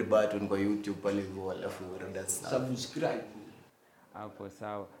ile red button kwa YouTube pale hivyo alafu subscribe. Hapo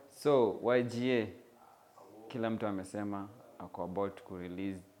sawa. So YGA kila mtu amesema ako about to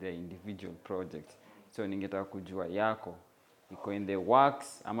release the individual project. So ningetaka kujua yako iko in the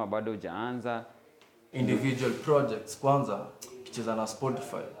works ama bado hujaanza? Individual projects kwanza kicheza na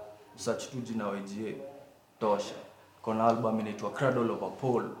Spotify search tu jina YGA tosha. Kuna album inaitwa Cradle of a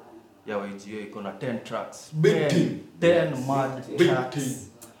Pole ya YGA, kuna 10 tracks. 10 mad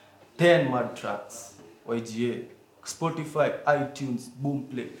tracks. 10 mad tracks. YGA Spotify, iTunes,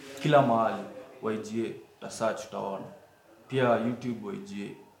 Boomplay, kila mahali YGA ta search utaona. Pia YouTube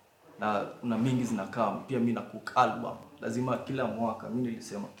YGA. Na mingi zinakaa. Pia mimi na cook album. Lazima kila mwaka, mimi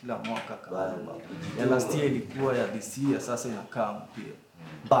nilisema kila mwaka kama album. Ya last year ilikuwa ya this year, sasa inakaa pia.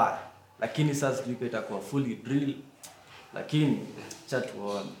 Bye. Lakini sasa tuko itakuwa fully drill. Lakini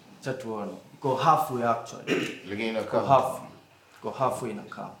chatuona. Iko halfway actually. Lakini inakaa halfway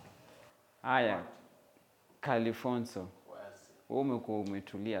inakaa. Haya. Califonso. Wewe umekuwa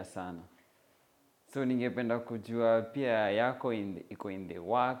umetulia sana. So ningependa kujua pia yako iko in the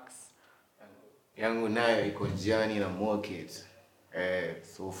works. Yangu nayo iko njiani na market.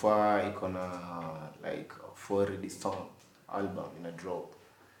 So far iko na like 4 song album in a drop.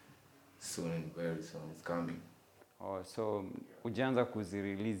 Soon and very soon it's coming. Oh, so ujaanza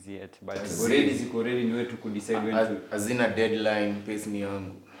kuzirelease yet but already ziko ready ni wewe tu kudecide when to. Azina deadline pace ni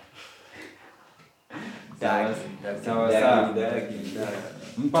yangu. Sawa.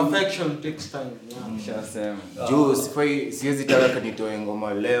 Perfection takes time. Mshasema. Juu siwezi taka nitoe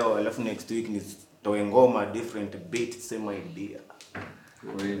ngoma leo alafu next week nitoe ngoma different beat same idea.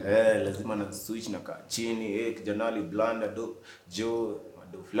 Lazima na switch na kaa chini kijana ali blanda do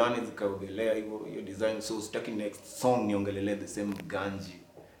fulani zikaogelea hivyo design. So sitaki next song niongelelee the same ganji.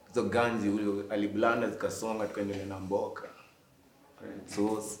 Hizo ganji ule aliblanda zikasonga tukaendelea na mboka.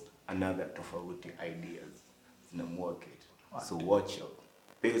 So another tofauti ideas zina market. So watch out.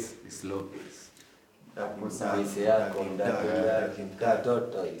 Pace is slow pace.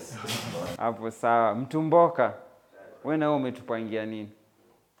 Hapo sawa. Mtumboka. Wewe na wewe umetupangia nini?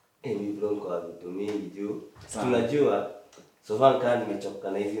 Mimi bro kwa vitu mingi juu. Tunajua so far kan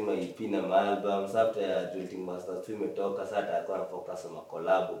nimechoka na hizi ma EP na ma album. After ya Drillting Master 2 imetoka sasa atakuwa na focus na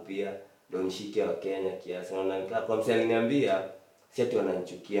collab pia. Ndio nishike wa Kenya kiasi. Naona kwa msanii niambia si ati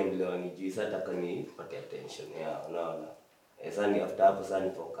wananichukia mbele wanijui sasa nataka nipate attention yao unaona. Sasa ni after hapo sasa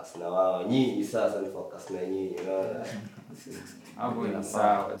ni focus na wao. Nyinyi sasa ni focus na nyinyi unaona. Hapo ni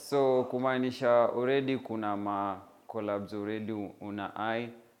sawa. So kumaanisha already kuna ma collabs already una eye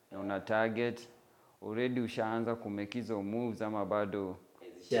na una target. Already ushaanza kumekizo moves ama bado?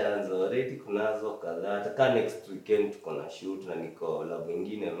 Zishaanza already kunazo kadhaa. Hata next weekend tuko na shoot na niko lab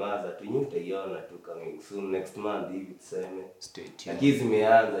nyingine maza tu nyinyi mtaiona tu coming soon next month hivi tuseme. Stay tuned. Lakini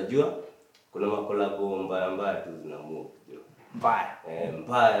zimeanza jua kuna makolabo mbaya tu zina move jua.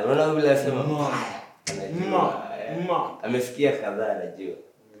 Mbaya. Unaona vile anasema anajua. Amesikia kadhaa anajua.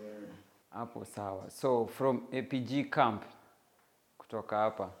 Hapo sawa. So from APG camp kutoka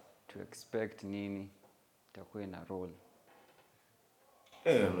hapa to expect nini itakuwa na role?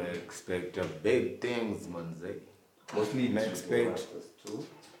 I expect big things manze. Mostly expect to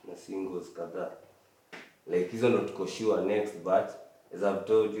na singles kadhaa. like hizo ndo tuko sure next, but as I've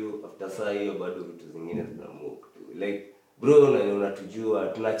told you after saa hiyo bado vitu zingine tunamove tu like bro unatujua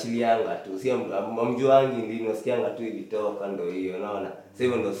tunachilianga tu si amjuangi lini unasikianga tu ilitoka ndo hiyo unaona sasa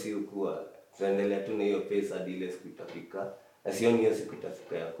hivyo ndo si ukua tuendelea tu na hiyo pesa hadi ile siku itafika na sioni hiyo siku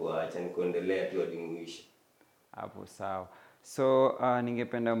itafika ya kuacha ni kuendelea tu hadi mwisho hapo sawa. So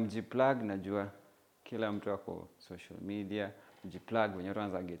ningependa mjiplug, najua kila mtu ako social media, mjiplug wenye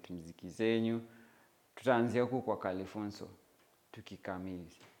tuanza get muziki zenyu. Tutaanzia huko kwa Califonso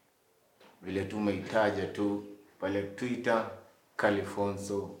tukikamili. Vile tumeitaja tu pale Twitter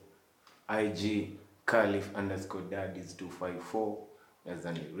Califonso, IG Calif_daddies254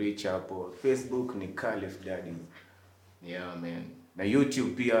 naweza ni reach hapo, Facebook ni Calif Daddies. Yeah man. Na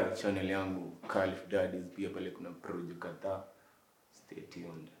YouTube pia channel yangu Calif Daddies, pia pale kuna project kadhaa. Stay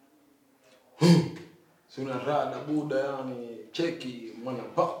tuned. Sina rada buda yani cheki mwana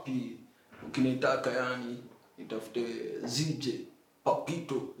papi ukinitaka yani nitafute ZJ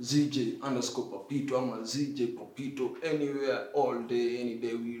Papito ZJ_Papito ama ZJ Papito anywhere all day any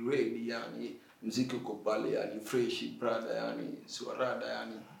day we ready yani muziki uko pale yani fresh brother yani siwarada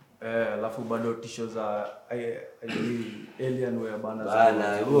yani alafu bado tisho za Alienware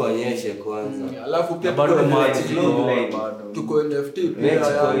bana hebu onyeshe kwanza alafu pia bado tuko NFT pia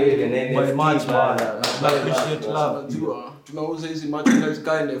by match bana appreciate love unajua tunauza hizi merchandise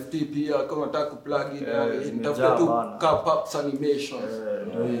ka NFT pia kama unataka kuplug in tafuta tu Capaps Animation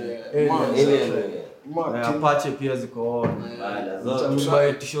Apache pia ziko on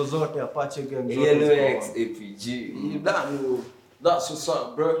zote tisho zote Apache gang zote ile XAPG that's what's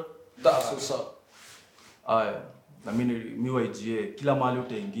up bro, that's what's up. Aya, na mimi YGA kila mahali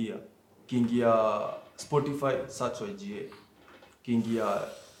utaingia. Kiingia Spotify search YGA.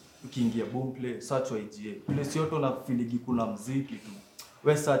 Kiingia Boomplay search YGA. Place yote na filigi kuna muziki tu.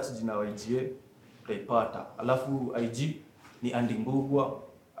 We search jina YGA utaipata. Alafu IG ni Andy Mbugua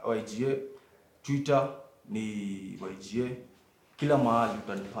YGA. Twitter ni YGA. Kila mahali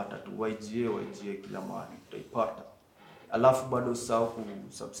utanipata tu YGA kila mahali utaipata. Alafu bado usahau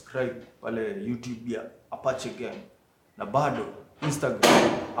kusubscribe pale YouTube ya Apache Gang. Na bado Instagram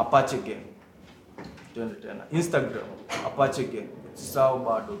Apache Gang. Tena Instagram Apache Gang. Usahau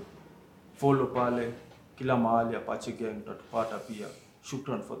bado follow pale kila mahali Apache Gang utatupata pia.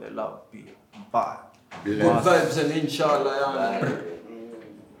 Shukran for the love pia. Bye. Good vibes and inshallah yani.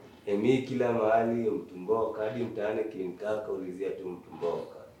 Emi kila mahali mtumboka hadi mtaani kimtaka ulizia tu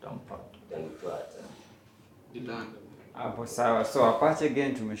mtumboka utampata. Didanda. Hapo sawa. So Apache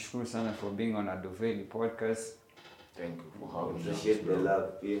Gang tumeshukuru sana for being on Adoveli podcast. Thank you for having me. Appreciate the love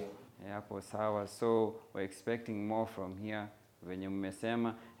pia. Hapo sawa. So we're expecting more from here. Venye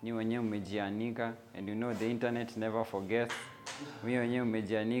mmesema ni wenyewe mmejianika and you know the internet never forgets. Mimi wenyewe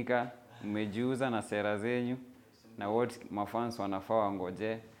mmejianika, mmejiuza na sera zenyu na what mafans wanafaa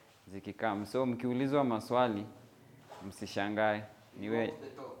wangoje zikikam. So mkiulizwa maswali msishangae. Niwe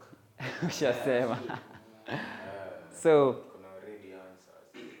ushasema. So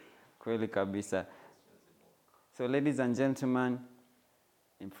kweli kabisa. So ladies and gentlemen,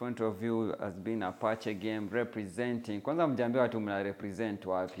 in front of you has been Apache Gang representing. Kwanza mjambia watu mna represent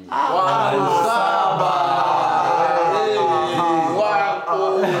wapi?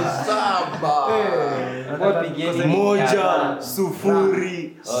 Moja,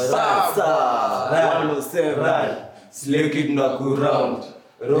 sufuri, sasa 107 Slake na kuround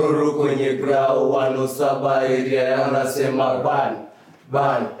Roro kwenye grau 107 area yanasema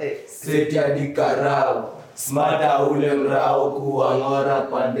ban seti hadi karau smata ule mrao kuangora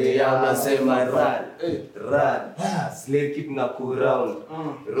pande yanasema run Slake na kuround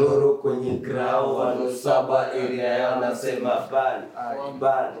Roro kwenye grau 107 area yanasema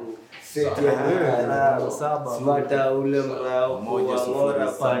ban seti hadi karau smata ule mrao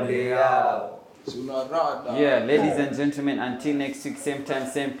kuangora pande yao. Yeah, ladies and gentlemen, until next week, same time,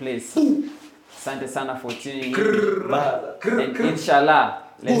 same place. Asante sana for tuning in. And inshallah,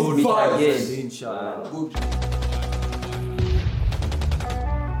 let's meet again. Inshallah.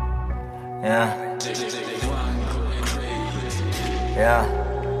 Yeah.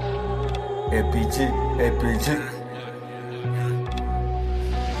 APG.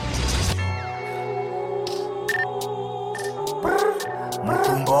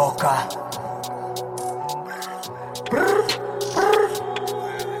 Mtumboka.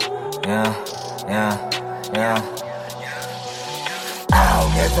 Yeah.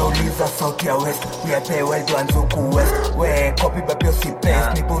 Ongeza uliza sauti ya west. We are the wild ones huku west. We copy but you see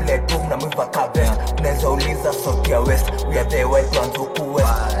paste. Ni bulletproof na mwiva ka vest. Unaweza uliza sauti ya west. We are the wild ones huku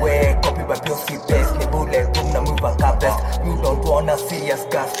west. We copy but you see paste. Ni bulletproof na mwiva ka vest. You don't wanna see us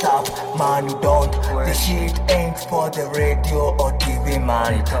gassed up, man, you don't. The shit ain't for the radio or TV,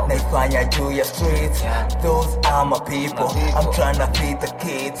 man. Naifanya juu ya streets. Those are my people. I'm tryna feed the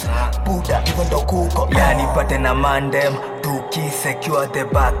kids. Buddha even though kuko yani pate na mandem tukisecure the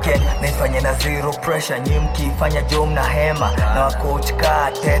backend. Naifanya na zero pressure. Nyi mkifanya jom na hema. Na wakoach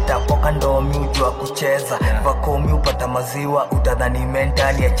ka teta poka ndo miujua kucheza. Vakomi upata maziwa utadhani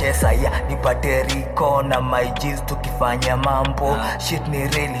mentali ya chesa. Ya nipate riko na my G's tukifanya mambo. Shit ni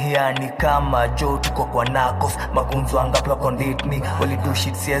real here ni kama Joe tuko kwa Narcos. Magunzo angapi wako nditni wali do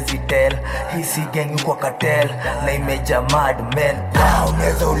shit siezi tell. Hii si gang yuko cartel na imeja mad men.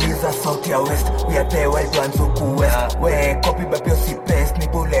 Unaweza uliza sauti ya west. We are the wild ones huku west. We copy but you see paste. Ni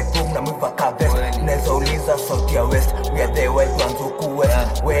bulletproof na mwiva ka vest. Unaweza uliza sauti ya west. We are the wild ones huku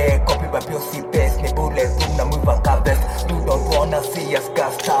west. We copy but you see paste. Ni bulletproof na mwiva ka vest. You don't wanna see us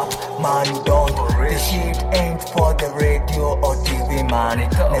gassed up, man, you don't. The shit ain't for the radio or TV, man.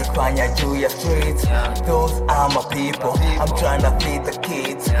 Naifanya juu ya streets. Those are my people. I'm tryna feed the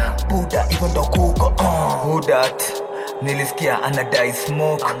kids. Buddha even though kuko who that? Nilisikia anadai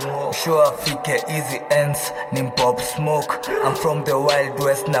smoke. Sure afike easy ends ni pop smoke. I'm from the wild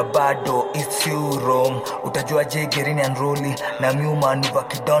west na bado it's you Rome. Utajua jigirini and rolly na miuma nuva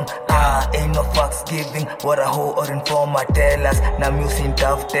kidon. Ain't no fucks giving. What a hoe or informer tell us. Na musin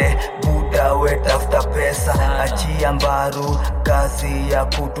tafte Buddha we tafta pesa. Achia mbaru kazi ya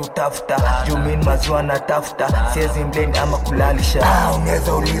kututafta. Jumin mazua na tafta. Siezi mblend ama kulalisha.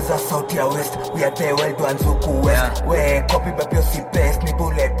 Unaweza uliza sauti ya west. We are the wild ones huku west. We copy but you see paste. Ni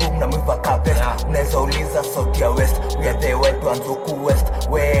bulletproof na mwiva ka vest. Unaweza uliza sauti ya west. We are the wild ones huku west.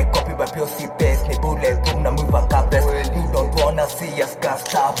 We copy but you see paste. Ni bulletproof na mwiva ka vest. You don't wanna see us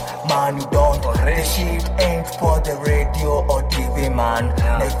gassed up, man, you don't. The shit ain't for the radio or TV, man.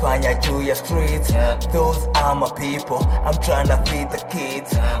 Naifanya juu ya streets. Those are my people. I'm tryna feed the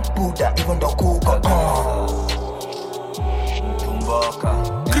kids. Buddha even though kuko Mtumboka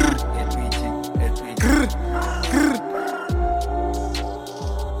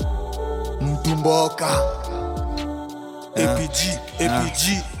Mtumboka APG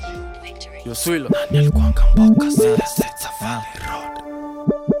APG Yo Swilo nani alikuanga mboka zile sets of Valley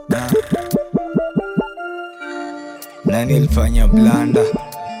Road. Nani alifanya blanda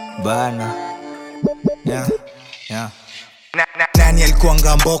bana? Yeah, yeah. Nani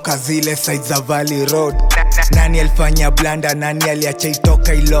alikuanga mboka zile sides za Valley Road? Nani alifanya blanda? Nani aliacha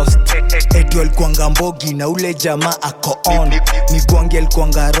itoka I lost? Eti alikuanga mbogi na ule jamaa ako on. Migwangi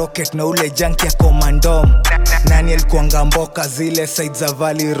alikuanga rocket na ule junkie ako mandom. Nani alikuanga mboka zile sides za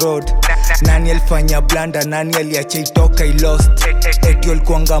Valley Road? Nani alifanya blanda? Nani aliacha itoka I lost? Eti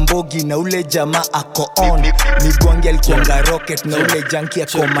alikuanga mbogi na ule jamaa ako on. Migwangi alikuanga rocket na ule junkie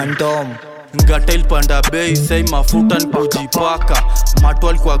ako mandom. Ngata ilipanda bei, say mafuta nikujipaka. Matu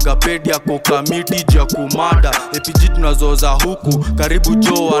alikuwaga pedi yako kamiti jia kumada. APG tunazoza huku, karibu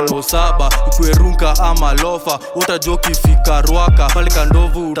jo wanosaba. Ikuerunka ama lofa, utajua kifika Rwaka. Pali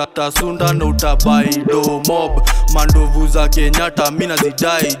kandovu utatasunda na utabai do mob. Mandovu za Kenyatta mina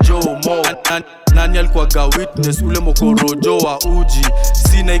zidai jo mob. Nani alikuwaga witness ule mokorojo wa uji.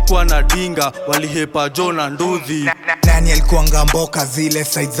 Sina ikuwa na dinga, walihepa jo na nduthi. Nani alikuanga mboka zile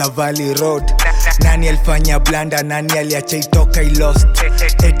sides za Valley Road? Nani alifanya blanda? Nani aliacha itoka I lost?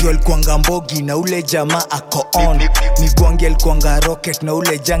 Eti alikuanga mbogi na ule jamaa ako on. Migwangi alikuanga rocket na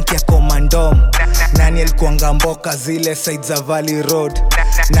ule junkie ako mandom. Nani alikuanga mboka zile sides za Valley Road?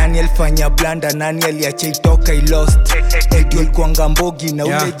 Nani alifanya blanda? Nani aliacha itoka I lost? Eti alikuanga mbogi na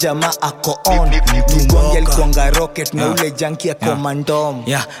ule jamaa ako on. Migwangi alikuanga rocket na ule junkie ako mandom.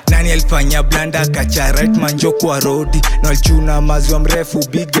 Nani alifanya blanda? Kacha right manjo kwa rodi. Na alichuna maziwa mrefu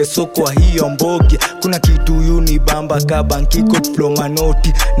bige so kwa hiyo mbogi. Kuna kitu yuni bamba ka banki coat flow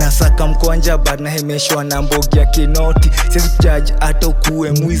manoti. Na saka mkwanja bad na hemeshwa na mbogi ya kinoti. Siezi kujudge hata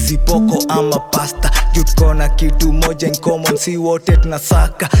ukuwe mwizi poko ama pasta. Juu tuko na kitu moja in common, si wote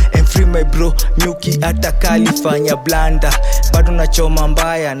tunasaka. I'm free my bro, nyuki hata kalifanya blanda. Bado nachoma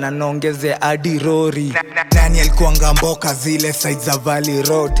mbaya na naongeze hadi rori. Nani alikuanga mboka zile sides za Valley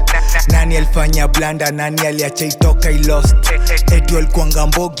Road? Nani alifanya blanda? Nani aliacha itoka I lost? Eti alikuanga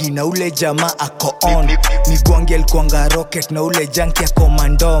mbogi na ule jamaa ako on. Migwangi alikuanga rocket na ule junkie ako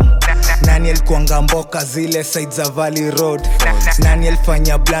mandom. Nani alikuanga mboka zile side za Valley Road? Nani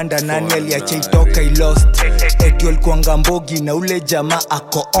alifanya blanda? Nani aliacha itoka ilost? Eti alikuanga mbogi na ule jamaa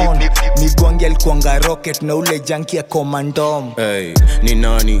ako on. Migwangi alikuanga rocket na ule junkie ako mandom. Hey, ni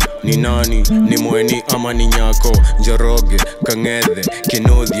nani, ni mweni ama ni nyako? Njoroge, Kang'ethe,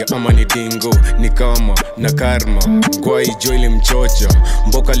 Kinodhia ama ni dingo? Ni kama na karma, kwa ijo ili mchocha.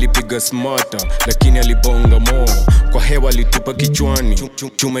 Mboka lipiga smarta, lakini alibonga moo. Kwa hewa litupa kichwani,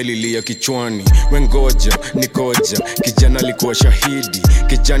 chuma ililia kichwani. Wengoja, nikoja, kijana alikuwa shahidi.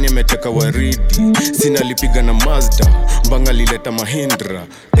 Kijani ameteka waridi, sina lipiga na Mazda. Mbanga lileta Mahindra,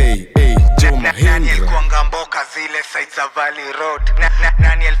 hey, Joe Mahindra. Nani alikuanga mboka zile side za Valley Road?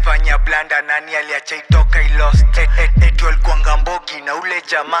 Nani alifanya blanda? Nani aliacha itoka ilost? Eti alikuanga mbogi na ule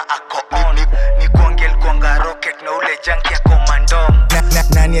jamaa ako on. Migwangi alikuanga rocket na ule junkie ako mandom.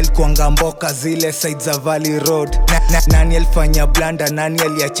 Nani alikuanga mboka zile side za Valley Road? Nani alifanya blanda? Nani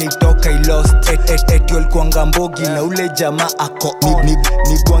aliacha itoka ilost? Eti alikuanga mbogi na ule jamaa ako on.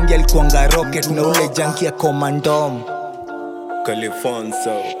 Migwangi alikuanga rocket na ule junkie ako mandom. Califonso,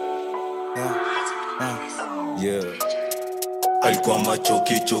 yeah. Alikuwa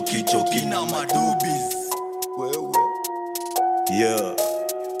machoki na madubis. Yeah.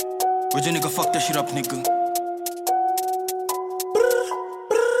 Would you nigga fuck that shit up, nigga?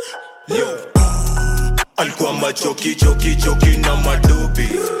 Yo. Alikuwa machoki na madubi.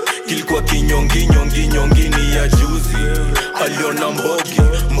 Kilikuwa kinyongi ni ya juzi. Aliona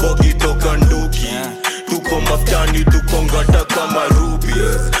mbogi toka nduki. Tuko maftani, tuko ngata kama rubi.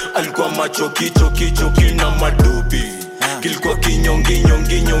 Alikuwa machoki na madubi. Kilikuwa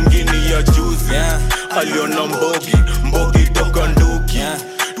kinyongi ni ya juzi. Aliona mbogi toka nduki.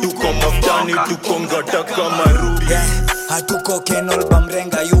 Tuko maftani, tuko ngata kama rubi. Hatuko Kenol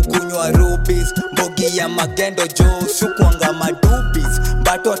Bamrenga yukunywa rubies. Mbogi ya magendo jo sukuanga madubis.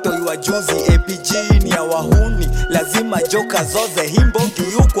 Batoto yuwa juzi APG ni ya wahuni. Lazima joka zoze hii mbogi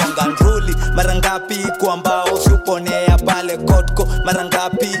yukuanga nruli. Marangapi kwa mbao suponea pale kotko.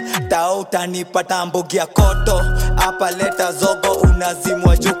 Marangapi tao utanipata mbogi ya koto. Hapa leta zogo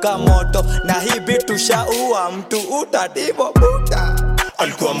unazimwa juka moto. Na hii bitu shaua mtu utadivo buta.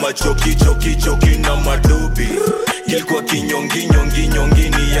 Alikuwa machoki na madubi. Kilikuwa kinyongi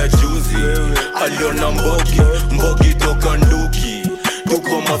ni ya juzi. Aliona mbogi toka nduki.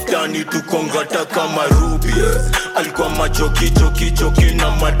 Tuko maftani, tuko ngata kama rubi. Alikuwa machoki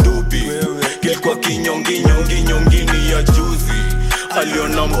na madubi. Kilikuwa kinyongi ni ya juzi.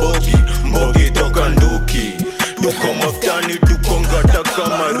 Aliona mbogi toka nduki. Tuko maftani, tuko ngata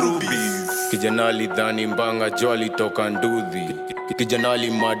kama rubi. Kijana alidhani mbanga jo alitoka nduthi. Kijana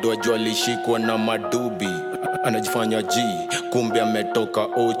alimadwa jo alishikwa na madubi. Anajifanya G, kumbe ametoka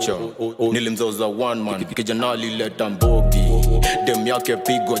Ocha. Nilimzoza one man, kijana alileta mbogi. Dem yake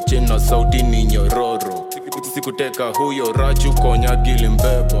pigwa chena, sauti ni nyororo. Sikuteka huyo Raju konya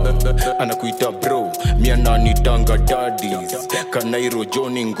gilimbeba. Anakuita bro, miana nitanga daddies. Kanairo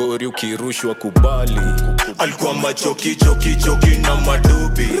Johnny Ngori ukirushwa kubali. Alikuwa machoki na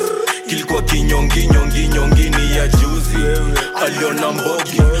madubi. Kilikuwa kinyongi ni ya juzi. Aliona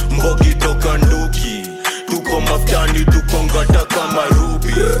mbogi toka nduki. Tuko maftani, tuko ngata kama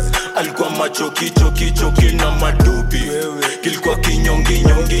rubi. Alikuwa machoki na madubi. Kilikuwa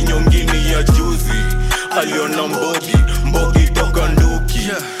kinyongi ni ya juzi. Aliona mbogi toka nduki.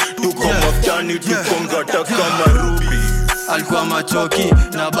 Tuko maftani, tuko ngata kama rubi. Alikuwa machoki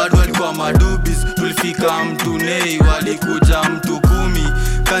na bado alikuwa madubis. Tulifika mtu nei, walikuja mtu 10.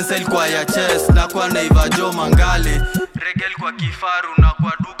 Kansa ilikuwa ya chest na kwa naiva jo mangale. Regel kwa kifaru na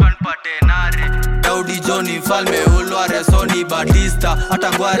kwa duka nipate nare. Daudi Johnny mfalme ulware Sony Batista.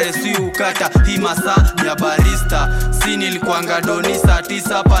 Hata ngware si ukata hii masaa ya barista. Sini ilikuanga doni saa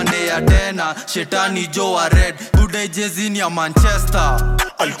 9 pande ya tena. Shetani Joe wa red Buday jezini ya Manchester.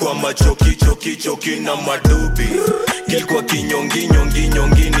 Alikuwa machoki na madubi. Kilikuwa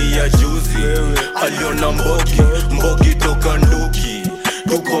kinyongi ni ya juzi. Aliona mbogi toka nduki.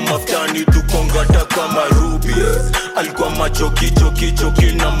 Tuko maftani, tuko ngata kama rubi. Alikuwa machoki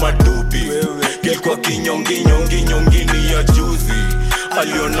na madubi. Kilikuwa kinyongi ni ya juzi.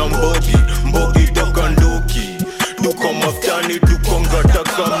 Aliona mbogi toka nduki. Tuko maftani, tuko ngata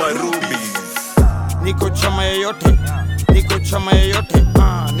kama rubi. Niko chama yeyote, niko chama yeyote,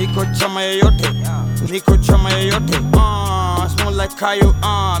 niko chama yeyote, niko chama yeyote, smell like kayo,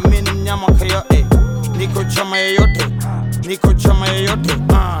 mini mnyama kayo, niko chama yeyote, niko chama yeyote,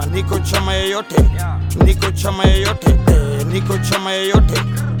 niko chama yeyote, niko chama yeyote, niko chama yeyote,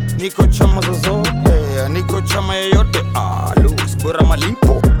 niko chama zozote, niko chama yeyote, Luis Bora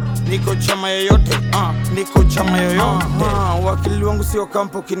Malimpo. niko chama yoyote, niko chama yoyote. Wakili wangu sio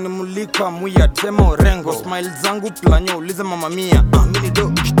kampo kinimulika muya tema orengo. Smile zangu planyo uliza mama mia, mini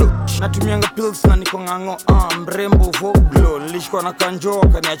do natumianga pills na niko ngango, mrembo voglo nilishikwa na kanjo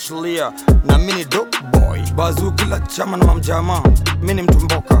wakaniachilia na mini do boy. Bazu kila chama na mamjama, mini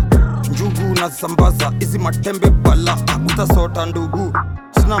mtumboka njugu na sambaza, izi matembe bala, utasota ndugu.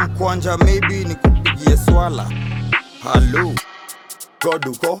 Sina mkwanja, maybe nikupigie swala. Hello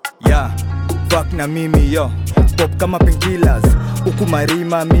Goduko, yeah, fuck na mimi yo, pop kama painkillers. Huku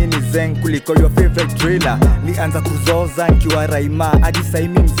marima mini zen kuliko your favorite driller. Nianza kuzoza nikiwa raima hadi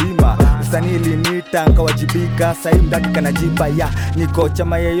saimi mzima. Usanii ilinita nkawajibika, saimi mdakika na jipa ya niko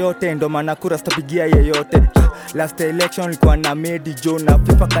chama yeyote, ndo maana kura stapigia yeyote. Last election likuwa na Medi Jo na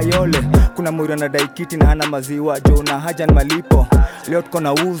FIFA Kayole. Kuna mwira na daikiti na hana maziwa Jo na haja ni malipo. Leo tuko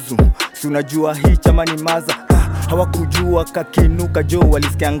na uzu, si unajua hii chama ni maza. Hawakujua kakinuka Jo,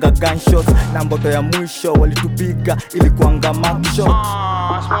 walisikianga gunshots na mboto ya mwisho walitupiga ilikuanga mugshot.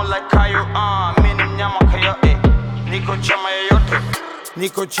 Small like kayo, mini mnyama kayo, niko chama yeyote,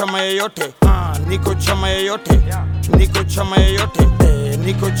 niko chama yeyote, niko chama yeyote, niko chama yeyote,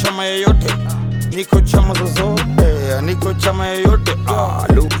 niko chama yeyote, niko chama zozote, niko chama yeyote,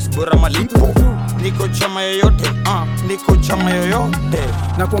 looks bora malipo, niko chama yeyote, niko chama yoyote.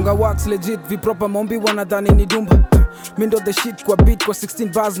 Na kuanga wax legit, vipropa mombi wanadhani ni dumba. Mindo the shit kwa beat kwa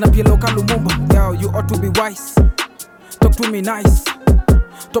 16 bars na pia local Lumumba. Yo, you ought to be wise, talk to me nice.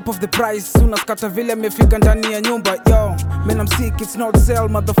 Top of the price, unaskata vile mefika ndani ya nyumba. Yo, man I'm sick, it's not sell.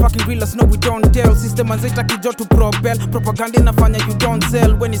 Motherfucking realers know we don't tell. System anzaita kijo to propel. Propaganda inafanya you don't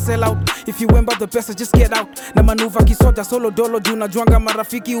sell. When you sell out, if you wemba the pesa just get out. Na manuva kisoja solo dolo juu na juanga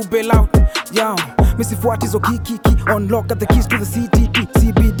marafiki ubail out. Yo, misifuati zo kiki unlock at the keys to the CTT.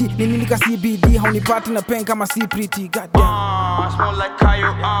 CBD, nini nika CBD. Haunipati na pen kama C-pretty. Goddamn. Small like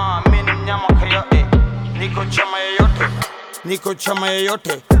kayo, mini mnyama kayo, niko chama yeyote, niko chama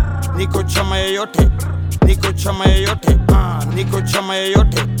yeyote, niko chama yeyote, niko chama yeyote, niko chama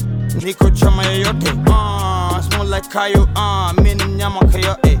yeyote, niko chama yeyote. Small like kayo, mini mnyama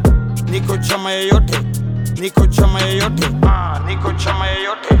kayo, niko chama yeyote, niko chama yeyote, niko chama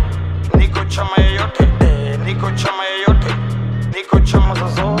yeyote, niko chama yeyote, niko chama yeyote, niko chama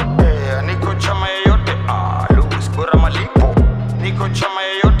zozote, niko chama yeyote, looks bora malipo, niko chama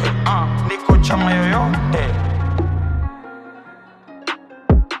yeyote, niko chama yoyote.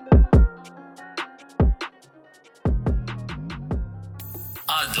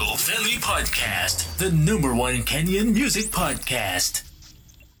 Ado Feli Podcast, the #1 Kenyan music podcast.